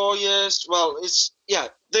 3-4 years. Well,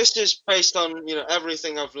 this is based on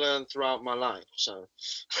everything I've learned throughout my life. So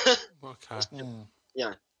Okay.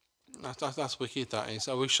 yeah. That's wicked. That is.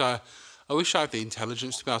 I wish I had the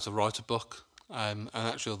intelligence to be able to write a book, and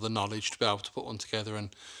actually the knowledge to be able to put one together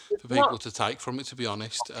and for people What to take from it. To be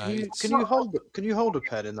honest, Can you hold a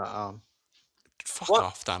pen in that arm? fuck what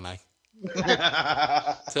off, Danny.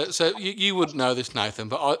 So you wouldn't know this, Nathan,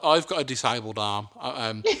 but I've got a disabled arm.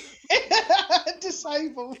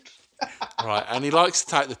 Disabled. Right, and he likes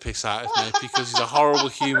to take the piss out of me because he's a horrible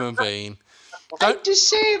human being. I'm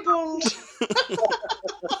disabled.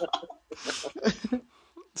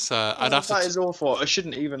 So I'd have That to. is awful. I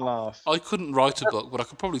shouldn't even laugh. I couldn't write a book, but I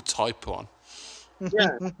could probably type one.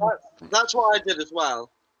 Yeah, that's what I did as well.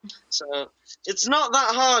 So it's not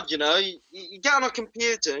that hard, You get on a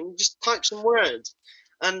computer and you just type some words,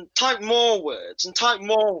 and type more words, and type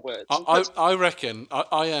more words. I reckon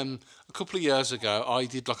I am a couple of years ago I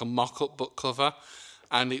did like a mock-up book cover,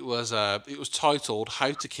 and it was titled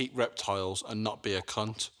 "How to Keep Reptiles and Not Be a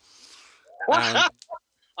Cunt." And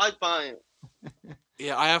I'd buy it.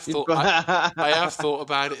 yeah, I have thought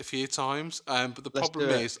about it a few times, but the Let's problem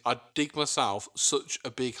do it. is I dig myself such a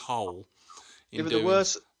big hole Yeah, in but doing. the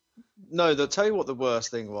worst. No, they'll tell you what the worst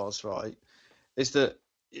thing was, right? Is that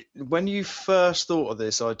when you first thought of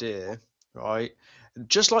this idea, right?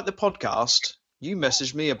 Just like the podcast, you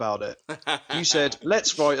messaged me about it. You said,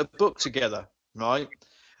 let's write a book together, right?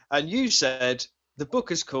 And you said, the book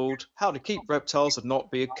is called How to Keep Reptiles and Not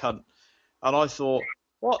Be a Cunt. And I thought,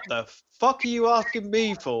 what the fuck are you asking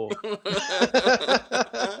me for?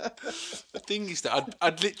 The thing is that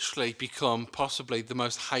I'd literally become possibly the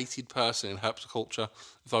most hated person in herpetoculture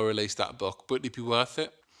if I released that book, but it'd be worth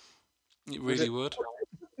it. It really would.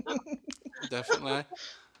 Definitely.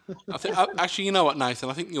 Actually, you know what,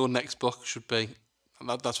 Nathan? I think your next book should be.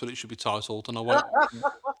 That's what it should be titled, and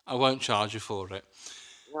I won't charge you for it.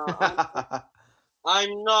 No,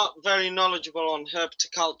 I'm not very knowledgeable on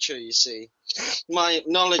herpetoculture, you see. My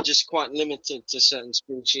knowledge is quite limited to certain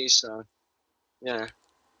species, so yeah,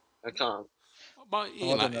 I can't. But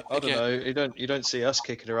I don't know. You don't see us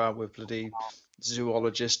kicking around with bloody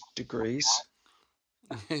zoologist degrees.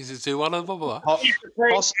 Is it too one of them?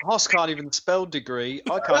 Hoss can't even spell degree.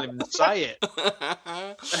 I can't even say it.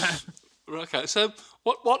 Okay, so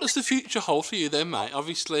what does the future hold for you then, mate?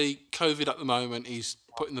 Obviously, COVID at the moment is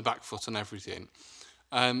putting the back foot on everything.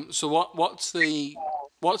 So what's the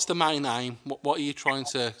main aim? What are you trying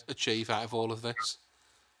to achieve out of all of this?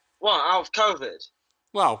 What, out of COVID?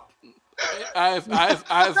 Well, out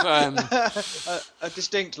of A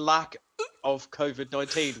distinct lack of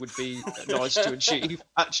COVID-19 would be nice to achieve,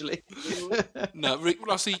 actually. no, Rick,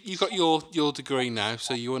 I see you've got your degree now,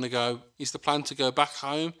 so you want to go. Is the plan to go back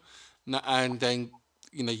home, and then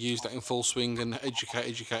use that in full swing and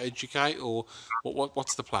educate, or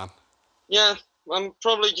what's the plan? Yeah, I'm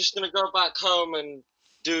probably just going to go back home and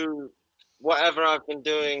do whatever I've been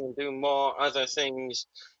doing and do more other things.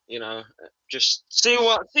 Just see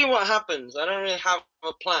what happens. I don't really have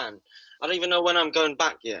a plan. I don't even know when I'm going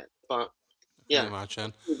back yet. But Can you yeah,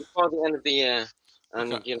 imagine? before the end of the year,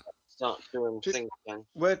 and Okay. start doing Did- things again.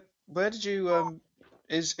 Where did you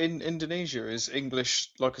is in Indonesia, is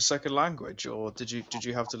English like a second language, or did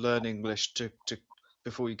you have to learn English to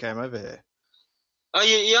before you came over here? Oh,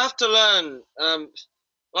 you have to learn.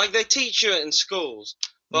 Like they teach you it in schools,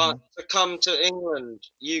 but to come to England,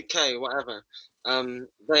 UK, whatever,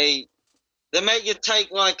 they make you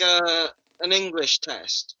take like an English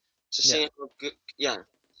test to see Yeah. how good. Yeah,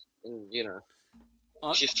 and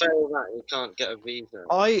I- if you fail that, you can't get a visa.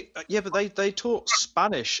 But they taught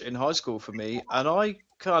Spanish in high school for me, and I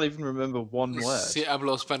can't even remember one word. Si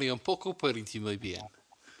hablo español un poco, pero enti muy bien.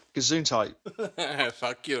 Gesundheit.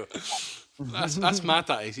 Fuck you. That's mad.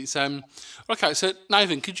 That is. It's Okay, so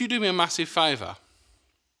Nathan, could you do me a massive favour?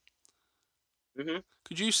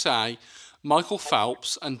 Could you say Michael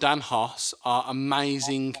Phelps and Dan Hoss are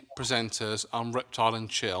amazing presenters on Reptile and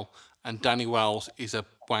Chill, and Danny Wells is a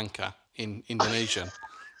wanker in Indonesian?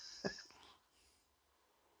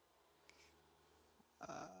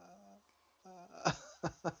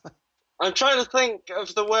 I'm trying to think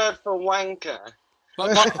of the word for wanker.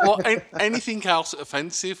 Anything else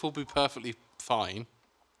offensive will be perfectly fine.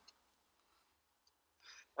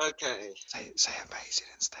 Okay. Say amazing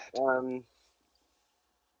instead.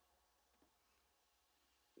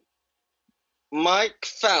 Mike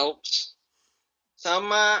Phelps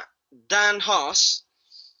sama Dan Hoss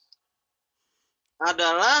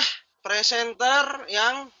adalah presenter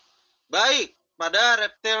yang baik pada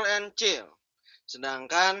Reptile and Chill.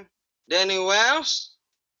 Sedangkan Danny Wells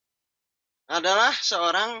adalah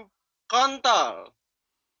seorang kontol.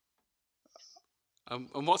 And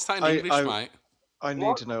what's that in English, mate? I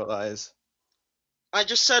need to know what that is. I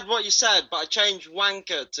just said what you said, but I changed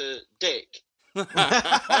wanker to dick.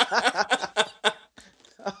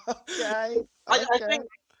 Okay. I think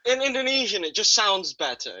in Indonesian it just sounds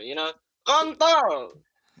better, Kontol.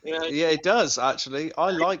 Yeah, it does actually.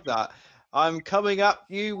 I like that. I'm coming at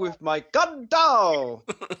you with my kontol.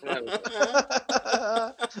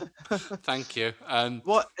 Thank you.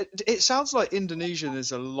 What? It sounds like Indonesian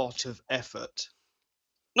is a lot of effort.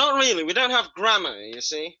 Not really. We don't have grammar, you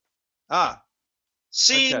see. Ah.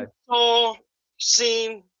 Seen, Okay. saw,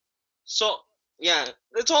 seen, so yeah,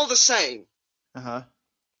 it's all the same. Uh-huh.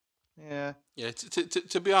 Yeah. Yeah,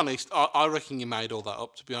 to be honest, I reckon you made all that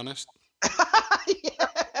up, to be honest. Yeah.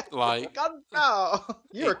 Like, kontol.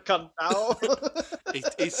 You're a kontol.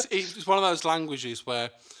 it's one of those languages where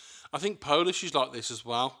I think Polish is like this as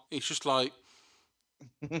well. It's just like,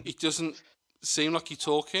 it doesn't seem like you're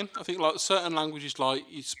talking. I think like certain languages like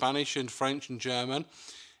Spanish and French and German,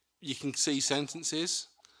 you can see sentences,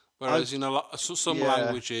 whereas some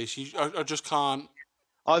languages I just can't.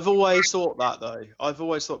 I've always thought that though. I've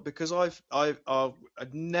always thought, because I've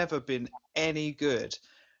never been any good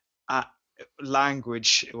at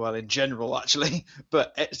language, well, in general actually,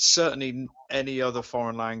 but it's certainly any other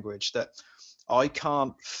foreign language, that I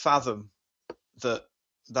can't fathom that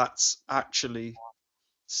that's actually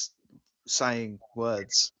saying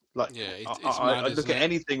words. Like, Yeah, it's I mad, look at isn't it?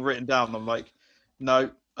 anything written down and I'm like, no,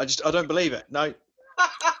 I don't believe it. No,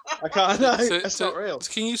 I can't. No, it's not real.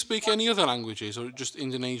 Can you speak any other languages, or just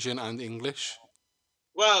Indonesian and English?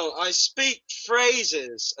 Well, I speak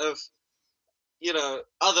phrases of,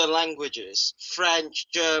 other languages, French,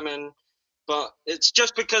 German, but it's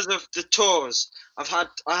just because of the tours. I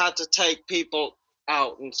had to take people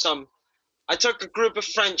out, and I took a group of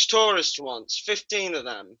French tourists once, 15 of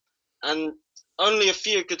them, and only a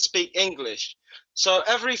few could speak English. So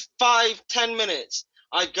every 5-10 minutes,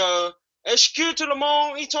 I'd go, "Est-ce que tout le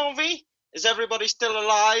monde est en vie? Is everybody still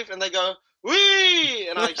alive?" And they go, "Oui!"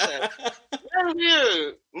 And I said, "Thank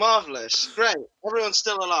you, marvelous, great, everyone's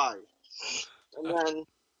still alive." And then,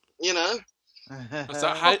 So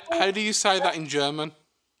how do you say that in German?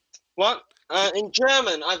 what? In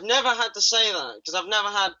German, I've never had to say that because I've never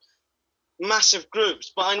had massive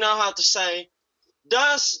groups, but I know how to say,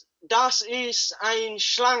 Das ist ein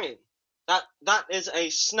Schlange. That is a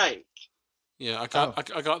snake. Yeah, I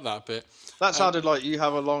got that bit. That sounded like you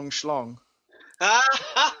have a long schlong.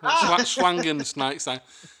 Schlangen snakes.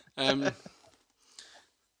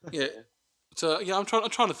 Yeah. So yeah, I'm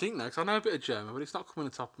trying to think now, because I know a bit of German, but it's not coming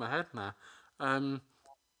on the top of my head now.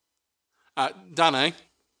 Danny,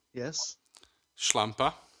 Yes.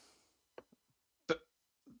 Schlamper,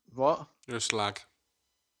 What? you're a slag.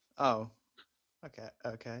 Oh.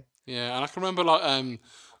 Okay. Yeah, and I can remember like Can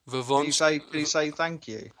Vavon. you say thank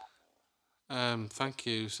you? Thank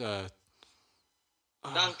you.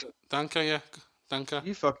 Danke. Danke, yeah. Danke.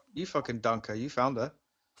 You fucking dunker. You found her.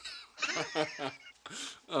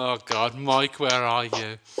 Oh, God. Mike, where are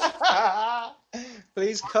you?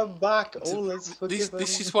 Please come back. All is forgiven.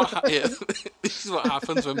 This is what this is what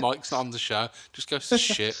happens when Mike's not on the show. Just goes to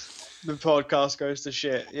shit. The podcast goes to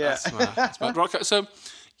shit. Yeah. That's mad. That's mad. Right, okay, so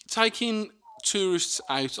taking tourists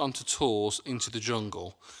out onto tours into the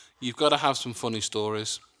jungle, you've got to have some funny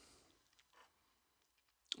stories.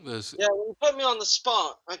 There's Yeah, when you put me on the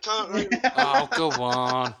spot, I can't really. oh, go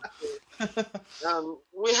on.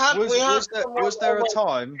 We had. Was there a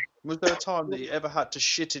time that you ever had to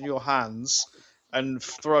shit in your hands and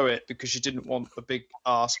throw it because you didn't want the big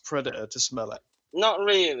ass predator to smell it? Not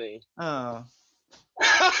really. Oh.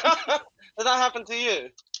 Did that happen to you?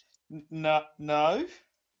 No.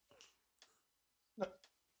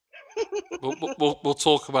 We'll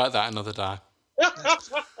talk about that another day.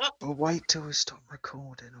 Well, wait till we stop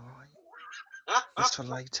recording, all right? That's for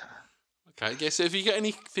later. Okay. Yeah. So, if you get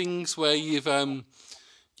any things where you've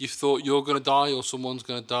thought you're gonna die, or someone's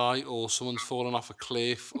gonna die, or someone's fallen off a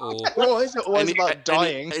cliff, or Why is it always about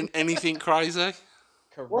dying? anything crazy?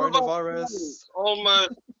 Coronavirus.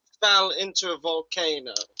 Almost fell into a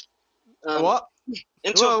volcano. What?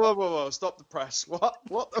 Into Whoa! Stop the press. What?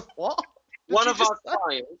 What? What? One of our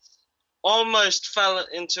clients almost fell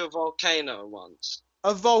into a volcano once.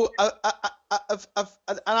 An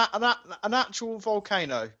actual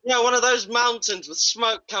volcano. Yeah, one of those mountains with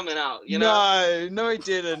smoke coming out. You know. No, he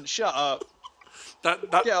didn't. Shut up.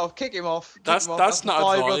 That Get off. Kick him off. That's not a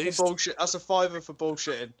fiver advised. for bullshit. That's a fiver for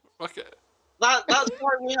bullshitting. okay. That's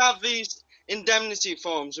why we have these indemnity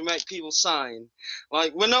forms we make people sign.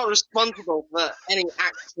 Like, we're not responsible for any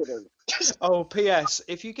accident. Oh, P.S.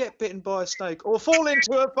 If you get bitten by a snake or fall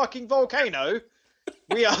into a fucking volcano,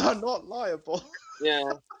 we are not liable. Yeah.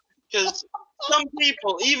 Because some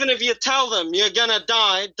people, even if you tell them you're gonna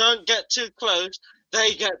die, don't get too close,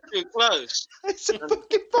 they get too close. It's a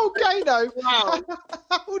fucking volcano. Wow.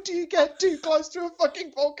 How do you get too close to a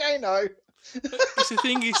fucking volcano? It's the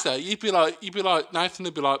thing is that you'd be like Nathan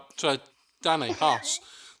would be like, so Danny, Hoss,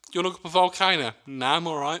 do you want to look up a volcano? Nah, I'm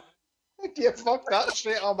alright. Yeah, fuck that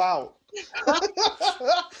shit, I'm out.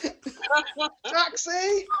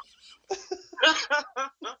 Taxi!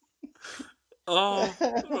 Oh,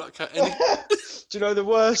 okay. Do you know the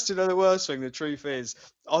worst thing? The truth is,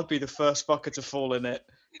 I'd be the first fucker to fall in it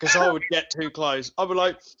because I would get too close. I'd be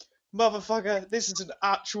like, motherfucker, this is an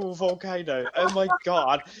actual volcano. Oh my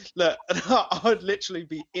god. Look, I'd literally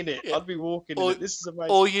be in it. Yeah. I'd be walking in it. This is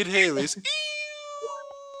amazing. All you'd hear is,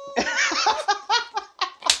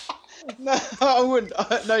 No, I wouldn't.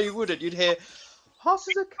 No, you wouldn't. You'd hear, Hoss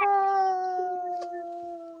is a car.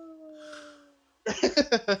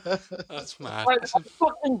 that's mad. Like, I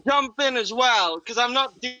fucking jump in as well, because I'm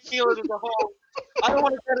not dealing with the whole. I don't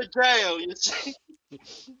want to go to jail, you see.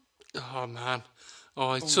 Oh man.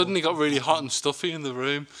 Oh, it suddenly got really hot and stuffy in the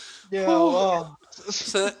room. Yeah. Well,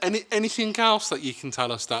 So, anything else that you can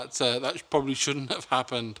tell us that that probably shouldn't have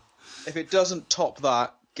happened? if it doesn't top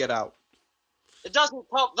that, get out. It doesn't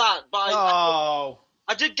top that, but Oh.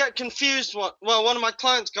 I did get confused. One of my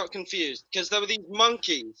clients got confused because there were these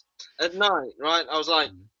monkeys at night, right? I was like,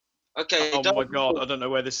 okay, Oh don't my god, move, I don't know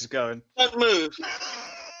where this is going. don't move.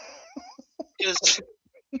 'Cause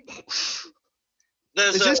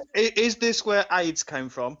there's Is this where AIDS came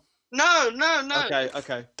from? no.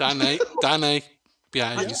 Okay. Danny,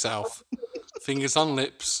 behave yourself. Fingers on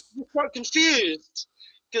lips. I got confused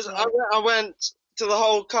because I went to the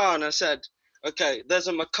whole car and I said, okay, there's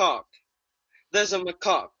a macaque. There's a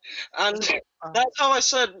macaque. And that's how I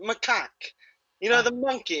said macaque. You know, the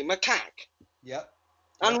monkey, macaque. Yep.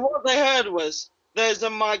 And what they heard was, there's a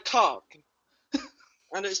macaque.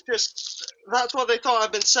 And it's just, that's what they thought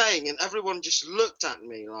I'd been saying. And everyone just looked at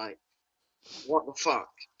me like, what the fuck?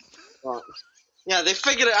 But, yeah, they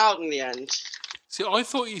figured it out in the end. See, I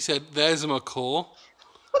thought you said there's a macaw,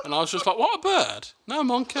 and I was just like, what, a bird? No,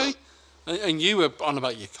 monkey. And you were on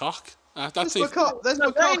about your cock. That's There's macaque. There's They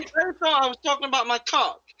macaque. thought I was talking about my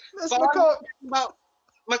cock. There's But I'm macaque. talking about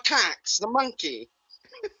macaques, the monkey.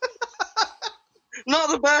 Not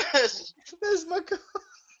the bird. There's macaque.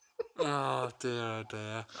 Oh dear,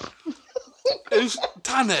 dear.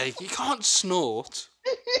 Danny, you can't snort.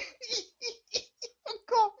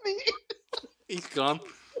 Got me. He's gone.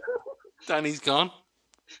 Danny's gone.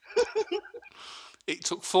 It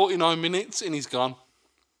took 49 minutes and he's gone.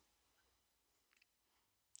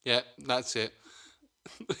 Yeah, that's it.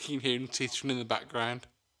 You can hear him teetering in the background.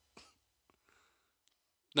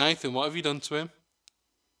 Nathan, what have you done to him?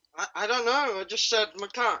 I don't know. I just said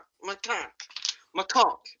macaque,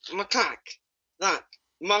 that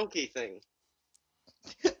monkey thing.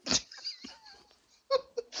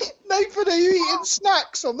 Nathan, are you eating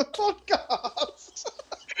snacks on the podcast?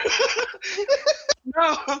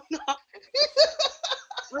 No, I'm not.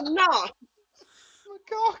 I'm not. My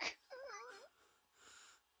cock.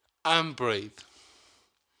 And breathe.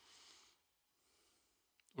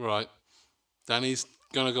 Right. Danny's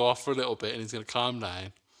going to go off for a little bit and he's going to calm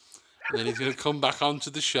down. And then he's going to come back onto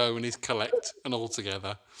the show and he's collect and all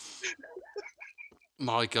together.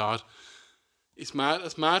 My God. It's mad.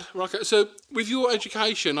 That's mad. Right, okay. So, with your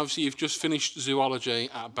education, obviously you've just finished zoology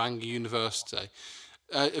at Bangor University.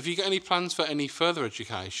 Have you got any plans for any further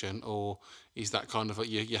education, or is that kind of like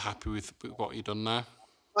you're happy with what you've done now?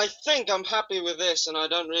 I think I'm happy with this, and I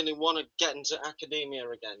don't really want to get into academia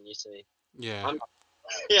again, you see. Yeah.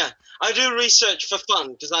 Yeah, I do research for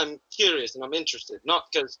fun because I'm curious and I'm interested, not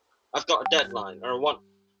because I've got a deadline or want,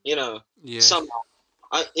 Yeah.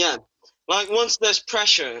 yeah. Like, once there's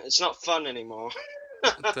pressure, it's not fun anymore.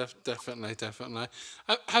 Definitely.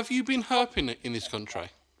 Have you been herping in this country?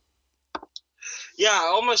 Yeah,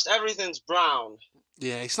 almost everything's brown.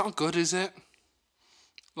 Yeah, it's not good, is it?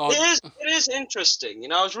 Like, It is interesting.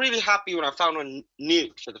 I was really happy when I found a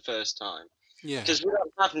newt for the first time. Yeah. Because we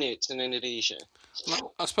don't have newts in Indonesia.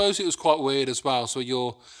 I suppose it was quite weird as well. So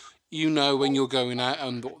when you're going out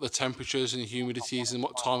and what the temperatures and the humidities and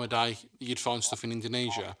what time of day you'd find stuff in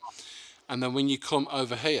Indonesia. And then when you come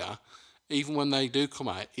over here, even when they do come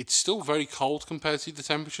out, it's still very cold compared to the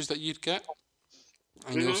temperatures that you'd get.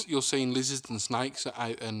 And you're seeing lizards and snakes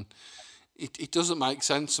out, and it doesn't make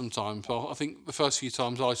sense sometimes. But I think the first few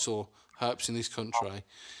times I saw herps in this country,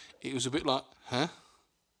 it was a bit like, huh?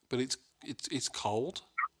 But it's cold.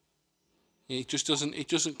 It just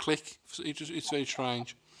doesn't click. It's very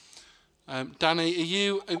strange. Danny,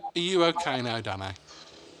 are you okay now, Danny?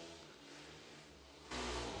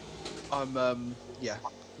 I'm yeah.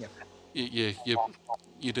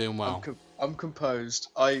 You're doing well. I'm composed.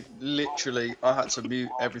 I had to mute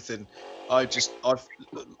everything. I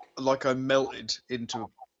melted into a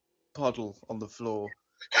puddle on the floor.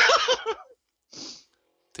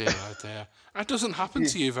 Dear, oh dear. That doesn't happen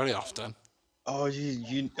to you very often. Oh,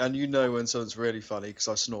 you know when someone's really funny because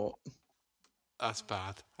I snort. That's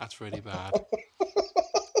bad. That's really bad.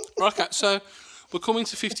 Right, okay, so we're coming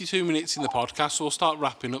to 52 minutes in the podcast, so we'll start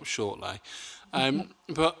wrapping up shortly.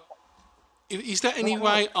 But is there any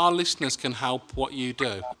way our listeners can help what you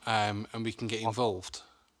do, and we can get involved?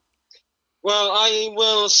 Well, I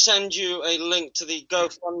will send you a link to the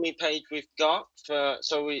GoFundMe page we've got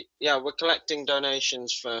we're collecting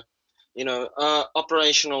donations for,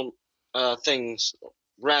 operational things,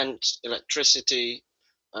 rent, electricity,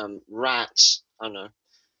 rats, I don't know,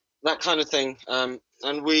 that kind of thing.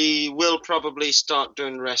 And we will probably start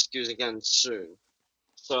doing rescues again soon.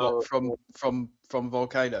 So what, from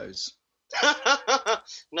volcanoes?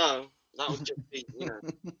 No, that would just be,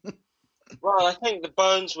 Well, I think the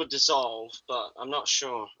bones would dissolve, but I'm not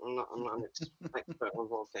sure. I'm not an expert on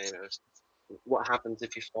volcanoes. What happens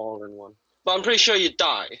if you fall in one? But I'm pretty sure you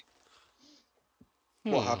die.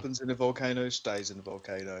 What happens in a volcano stays in a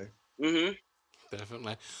volcano.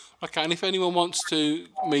 Definitely. Okay, and if anyone wants to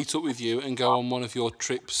meet up with you and go on one of your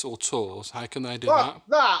trips or tours, how can they do that?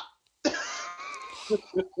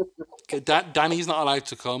 Okay, Danny's not allowed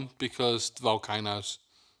to come because volcanoes.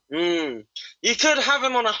 You could have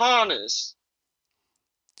him on a harness.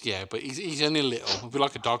 Yeah, but he's only little. It'd be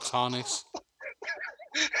like a dog's harness.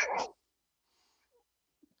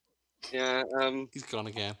 Yeah. He's gone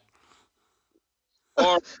again.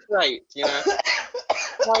 Or a crate,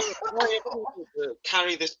 Why to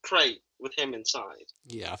carry this crate with him inside?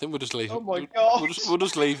 Yeah, I think we'll just leave him. Oh my God. We'll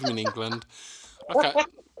just leave him in England. Okay.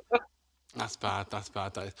 That's bad,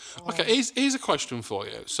 Dave. Okay, here's a question for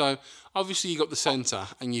you. So, obviously you got the centre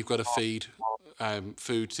and you've got to feed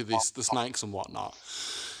food to the snakes and whatnot.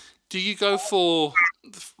 Do you go for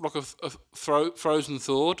like a frozen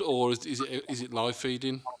thawed, or is it live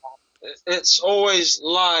feeding? It's always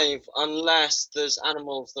live unless there's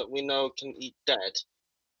animals that we know can eat dead.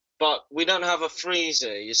 But we don't have a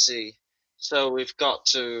freezer, you see. So we've got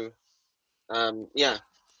to,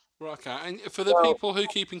 Right, okay. And for the people who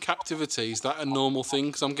keep in captivity, is that a normal thing?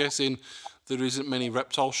 Because I'm guessing there isn't many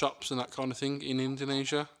reptile shops and that kind of thing in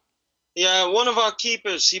Indonesia. Yeah, one of our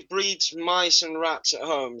keepers, he breeds mice and rats at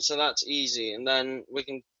home, so that's easy. And then we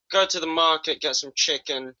can go to the market, get some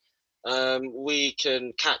chicken. We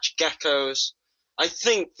can catch geckos. I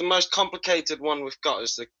think the most complicated one we've got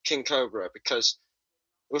is the king cobra, because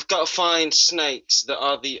we've got to find snakes that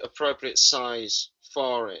are the appropriate size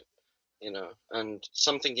for it, and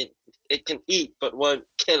something it can eat but won't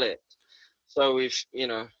kill it. So we've,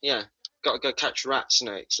 got to go catch rat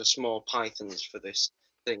snakes or small pythons for this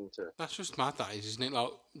thing to. That's just mad, that is, isn't it?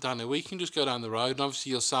 Like, Danny, we can just go down the road, and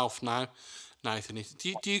obviously yourself now, Nathan.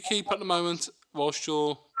 Do you keep at the moment whilst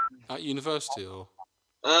you're at university, or?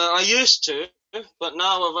 I used to, but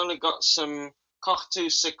now I've only got some cockatoo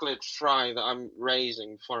cichlid fry that I'm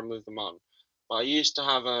raising before I move them on. But I used to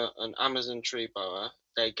have an Amazon tree boa,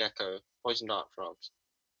 day gecko, poison dart frogs.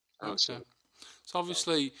 And Okay. So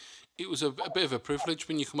obviously, it was a bit of a privilege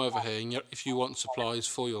when you come over here, and if you want supplies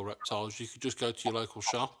for your reptiles, you could just go to your local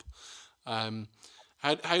shop.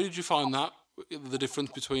 How did you find that? The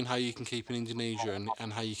difference between how you can keep in Indonesia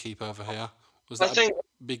and how you keep over here? Was I that think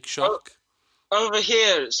a big shock? over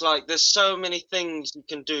here it's like there's so many things you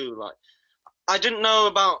can do. Like I didn't know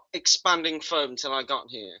about expanding foam till I got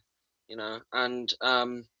here, and I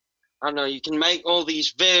don't know, you can make all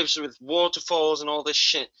these vivs with waterfalls and all this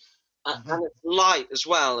shit. And it's light as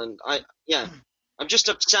well, and I'm just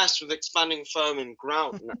obsessed with expanding foam and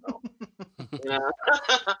grout now.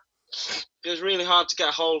 It's really hard to get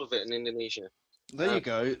a hold of it in Indonesia. There you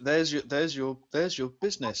go. There's your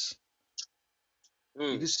business.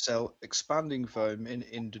 You can sell expanding foam in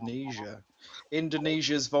Indonesia.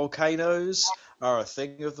 Indonesia's volcanoes are a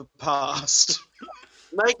thing of the past.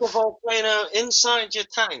 Make a volcano inside your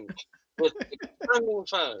tank with expanding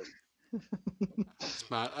foam. It's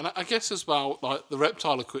mad. And I guess as well, like the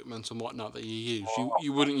reptile equipment and whatnot that you use,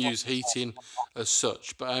 you wouldn't use heating as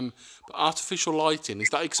such, but artificial lighting, is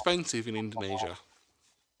that expensive in Indonesia?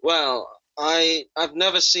 Well, I've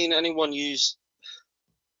never seen anyone use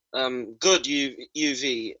good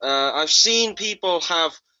UV. I've seen people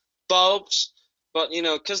have bulbs, but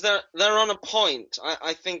because they're on a point,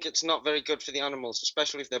 I think it's not very good for the animals,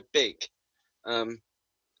 especially if they're big. And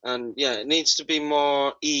it needs to be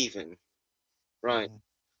more even. Right.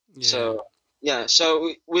 Yeah.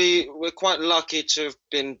 So we're quite lucky to have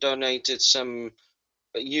been donated some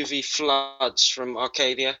UV floods from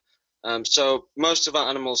Arcadia. So most of our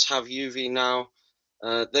animals have UV now.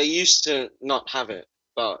 They used to not have it,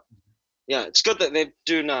 but it's good that they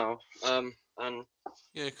do now. And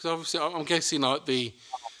yeah, because obviously I'm guessing like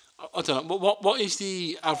I don't know what is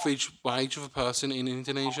the average wage of a person in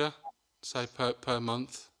Indonesia, say per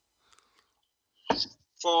month?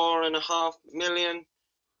 4.5 million.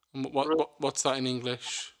 And what's that in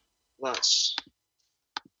English? Let's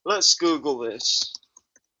Google this.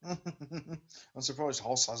 I'm surprised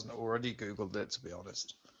Hoss hasn't already Googled it, to be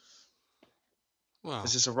honest. Well,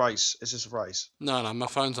 is this a race? No, my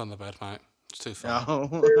phone's on the bed, mate. It's too far. No.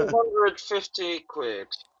 250 quid.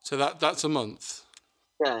 So that's a month.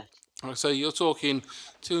 Yeah. Right, so you're talking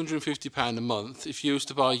 £250 a month. If you used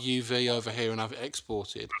to buy UV over here and have it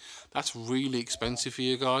exported, that's really expensive for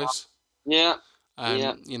you guys. Yeah.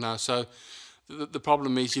 So the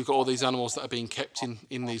problem is you've got all these animals that are being kept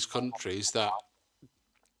in these countries that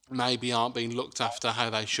maybe aren't being looked after how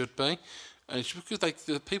they should be, and it's because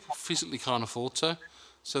the people physically can't afford to.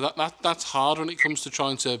 So that's hard when it comes to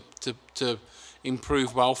trying to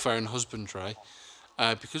improve welfare and husbandry,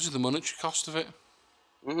 because of the monetary cost of it.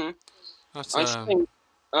 Mhm. That's, I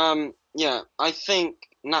think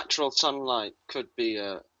natural sunlight could be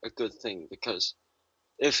a good thing, because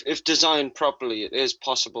if designed properly, it is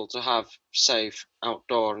possible to have safe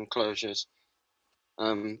outdoor enclosures.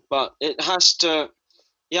 But it has to.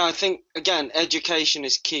 Yeah, I think again, education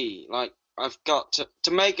is key. Like I've got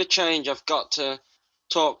to make a change. I've got to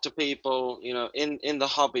talk to people, in the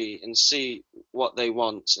hobby and see what they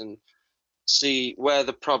want and see where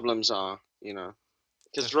the problems are.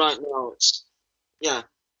 Because right now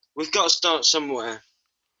we've got to start somewhere.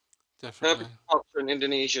 Definitely. Herpetoculture in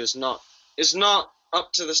Indonesia is not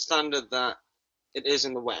up to the standard that it is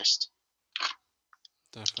in the West.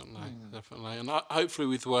 Definitely, and hopefully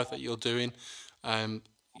with the work that you're doing,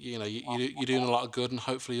 you're doing a lot of good, and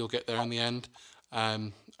hopefully you'll get there in the end.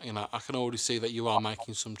 I can already see that you are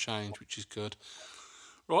making some change, which is good.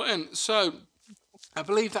 Right, and so I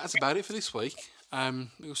believe that's about it for this week.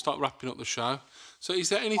 We'll start wrapping up the show. So is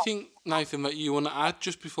there anything, Nathan, that you want to add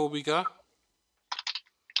just before we go?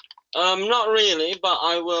 Not really, but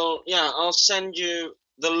I will. Yeah, I'll send you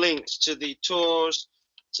the links to the tours,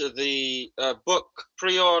 to the book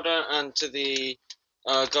pre-order, and to the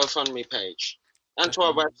GoFundMe page, and to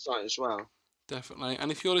our website as well. Definitely.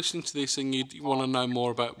 And if you're listening to this and you want to know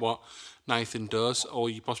more about what Nathan does, or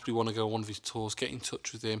you possibly want to go on one of his tours, get in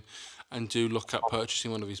touch with him and do look at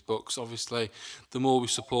purchasing one of his books. Obviously, the more we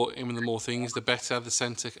support him and the more things, the better the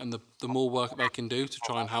centre and the more work they can do to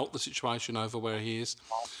try and help the situation over where he is.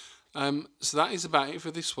 So that is about it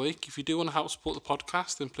for this week. If you do want to help support the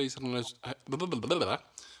podcast, then please put my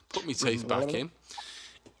teeth back in.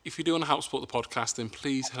 if you do want to help support the podcast, then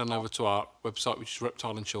please head on over to our website, which is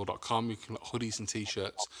reptileandchill.com. You can get hoodies and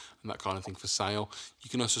t-shirts and that kind of thing for sale. You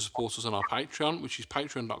can also support us on our Patreon, which is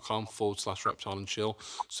patreon.com/reptileandchill.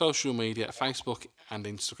 Social media, Facebook and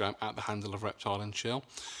Instagram at the handle of Reptile and Chill.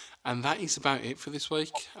 And that is about it for this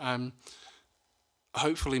week.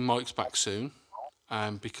 Hopefully Mike's back soon,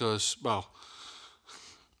 because, well,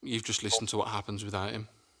 you've just listened to what happens without him.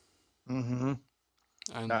 Mm-hmm.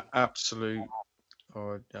 And Absolute.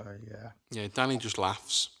 Oh, yeah. yeah, Danny just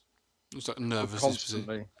laughs. He's like a nervous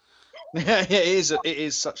disposition. Yeah, it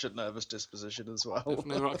is such a nervous disposition as well.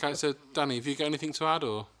 Definitely right. Okay, so Danny, have you got anything to add,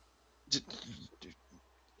 or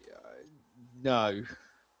No.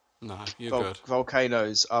 no? You're good.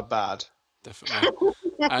 Volcanoes are bad. Definitely.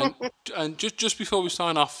 and just before we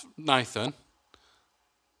sign off, Nathan.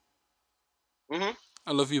 Mhm.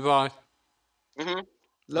 I love you. Bye. Mhm.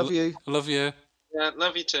 Love you. I love you. Yeah,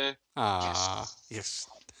 love you too. Yes.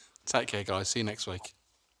 Take care, guys. See you next week.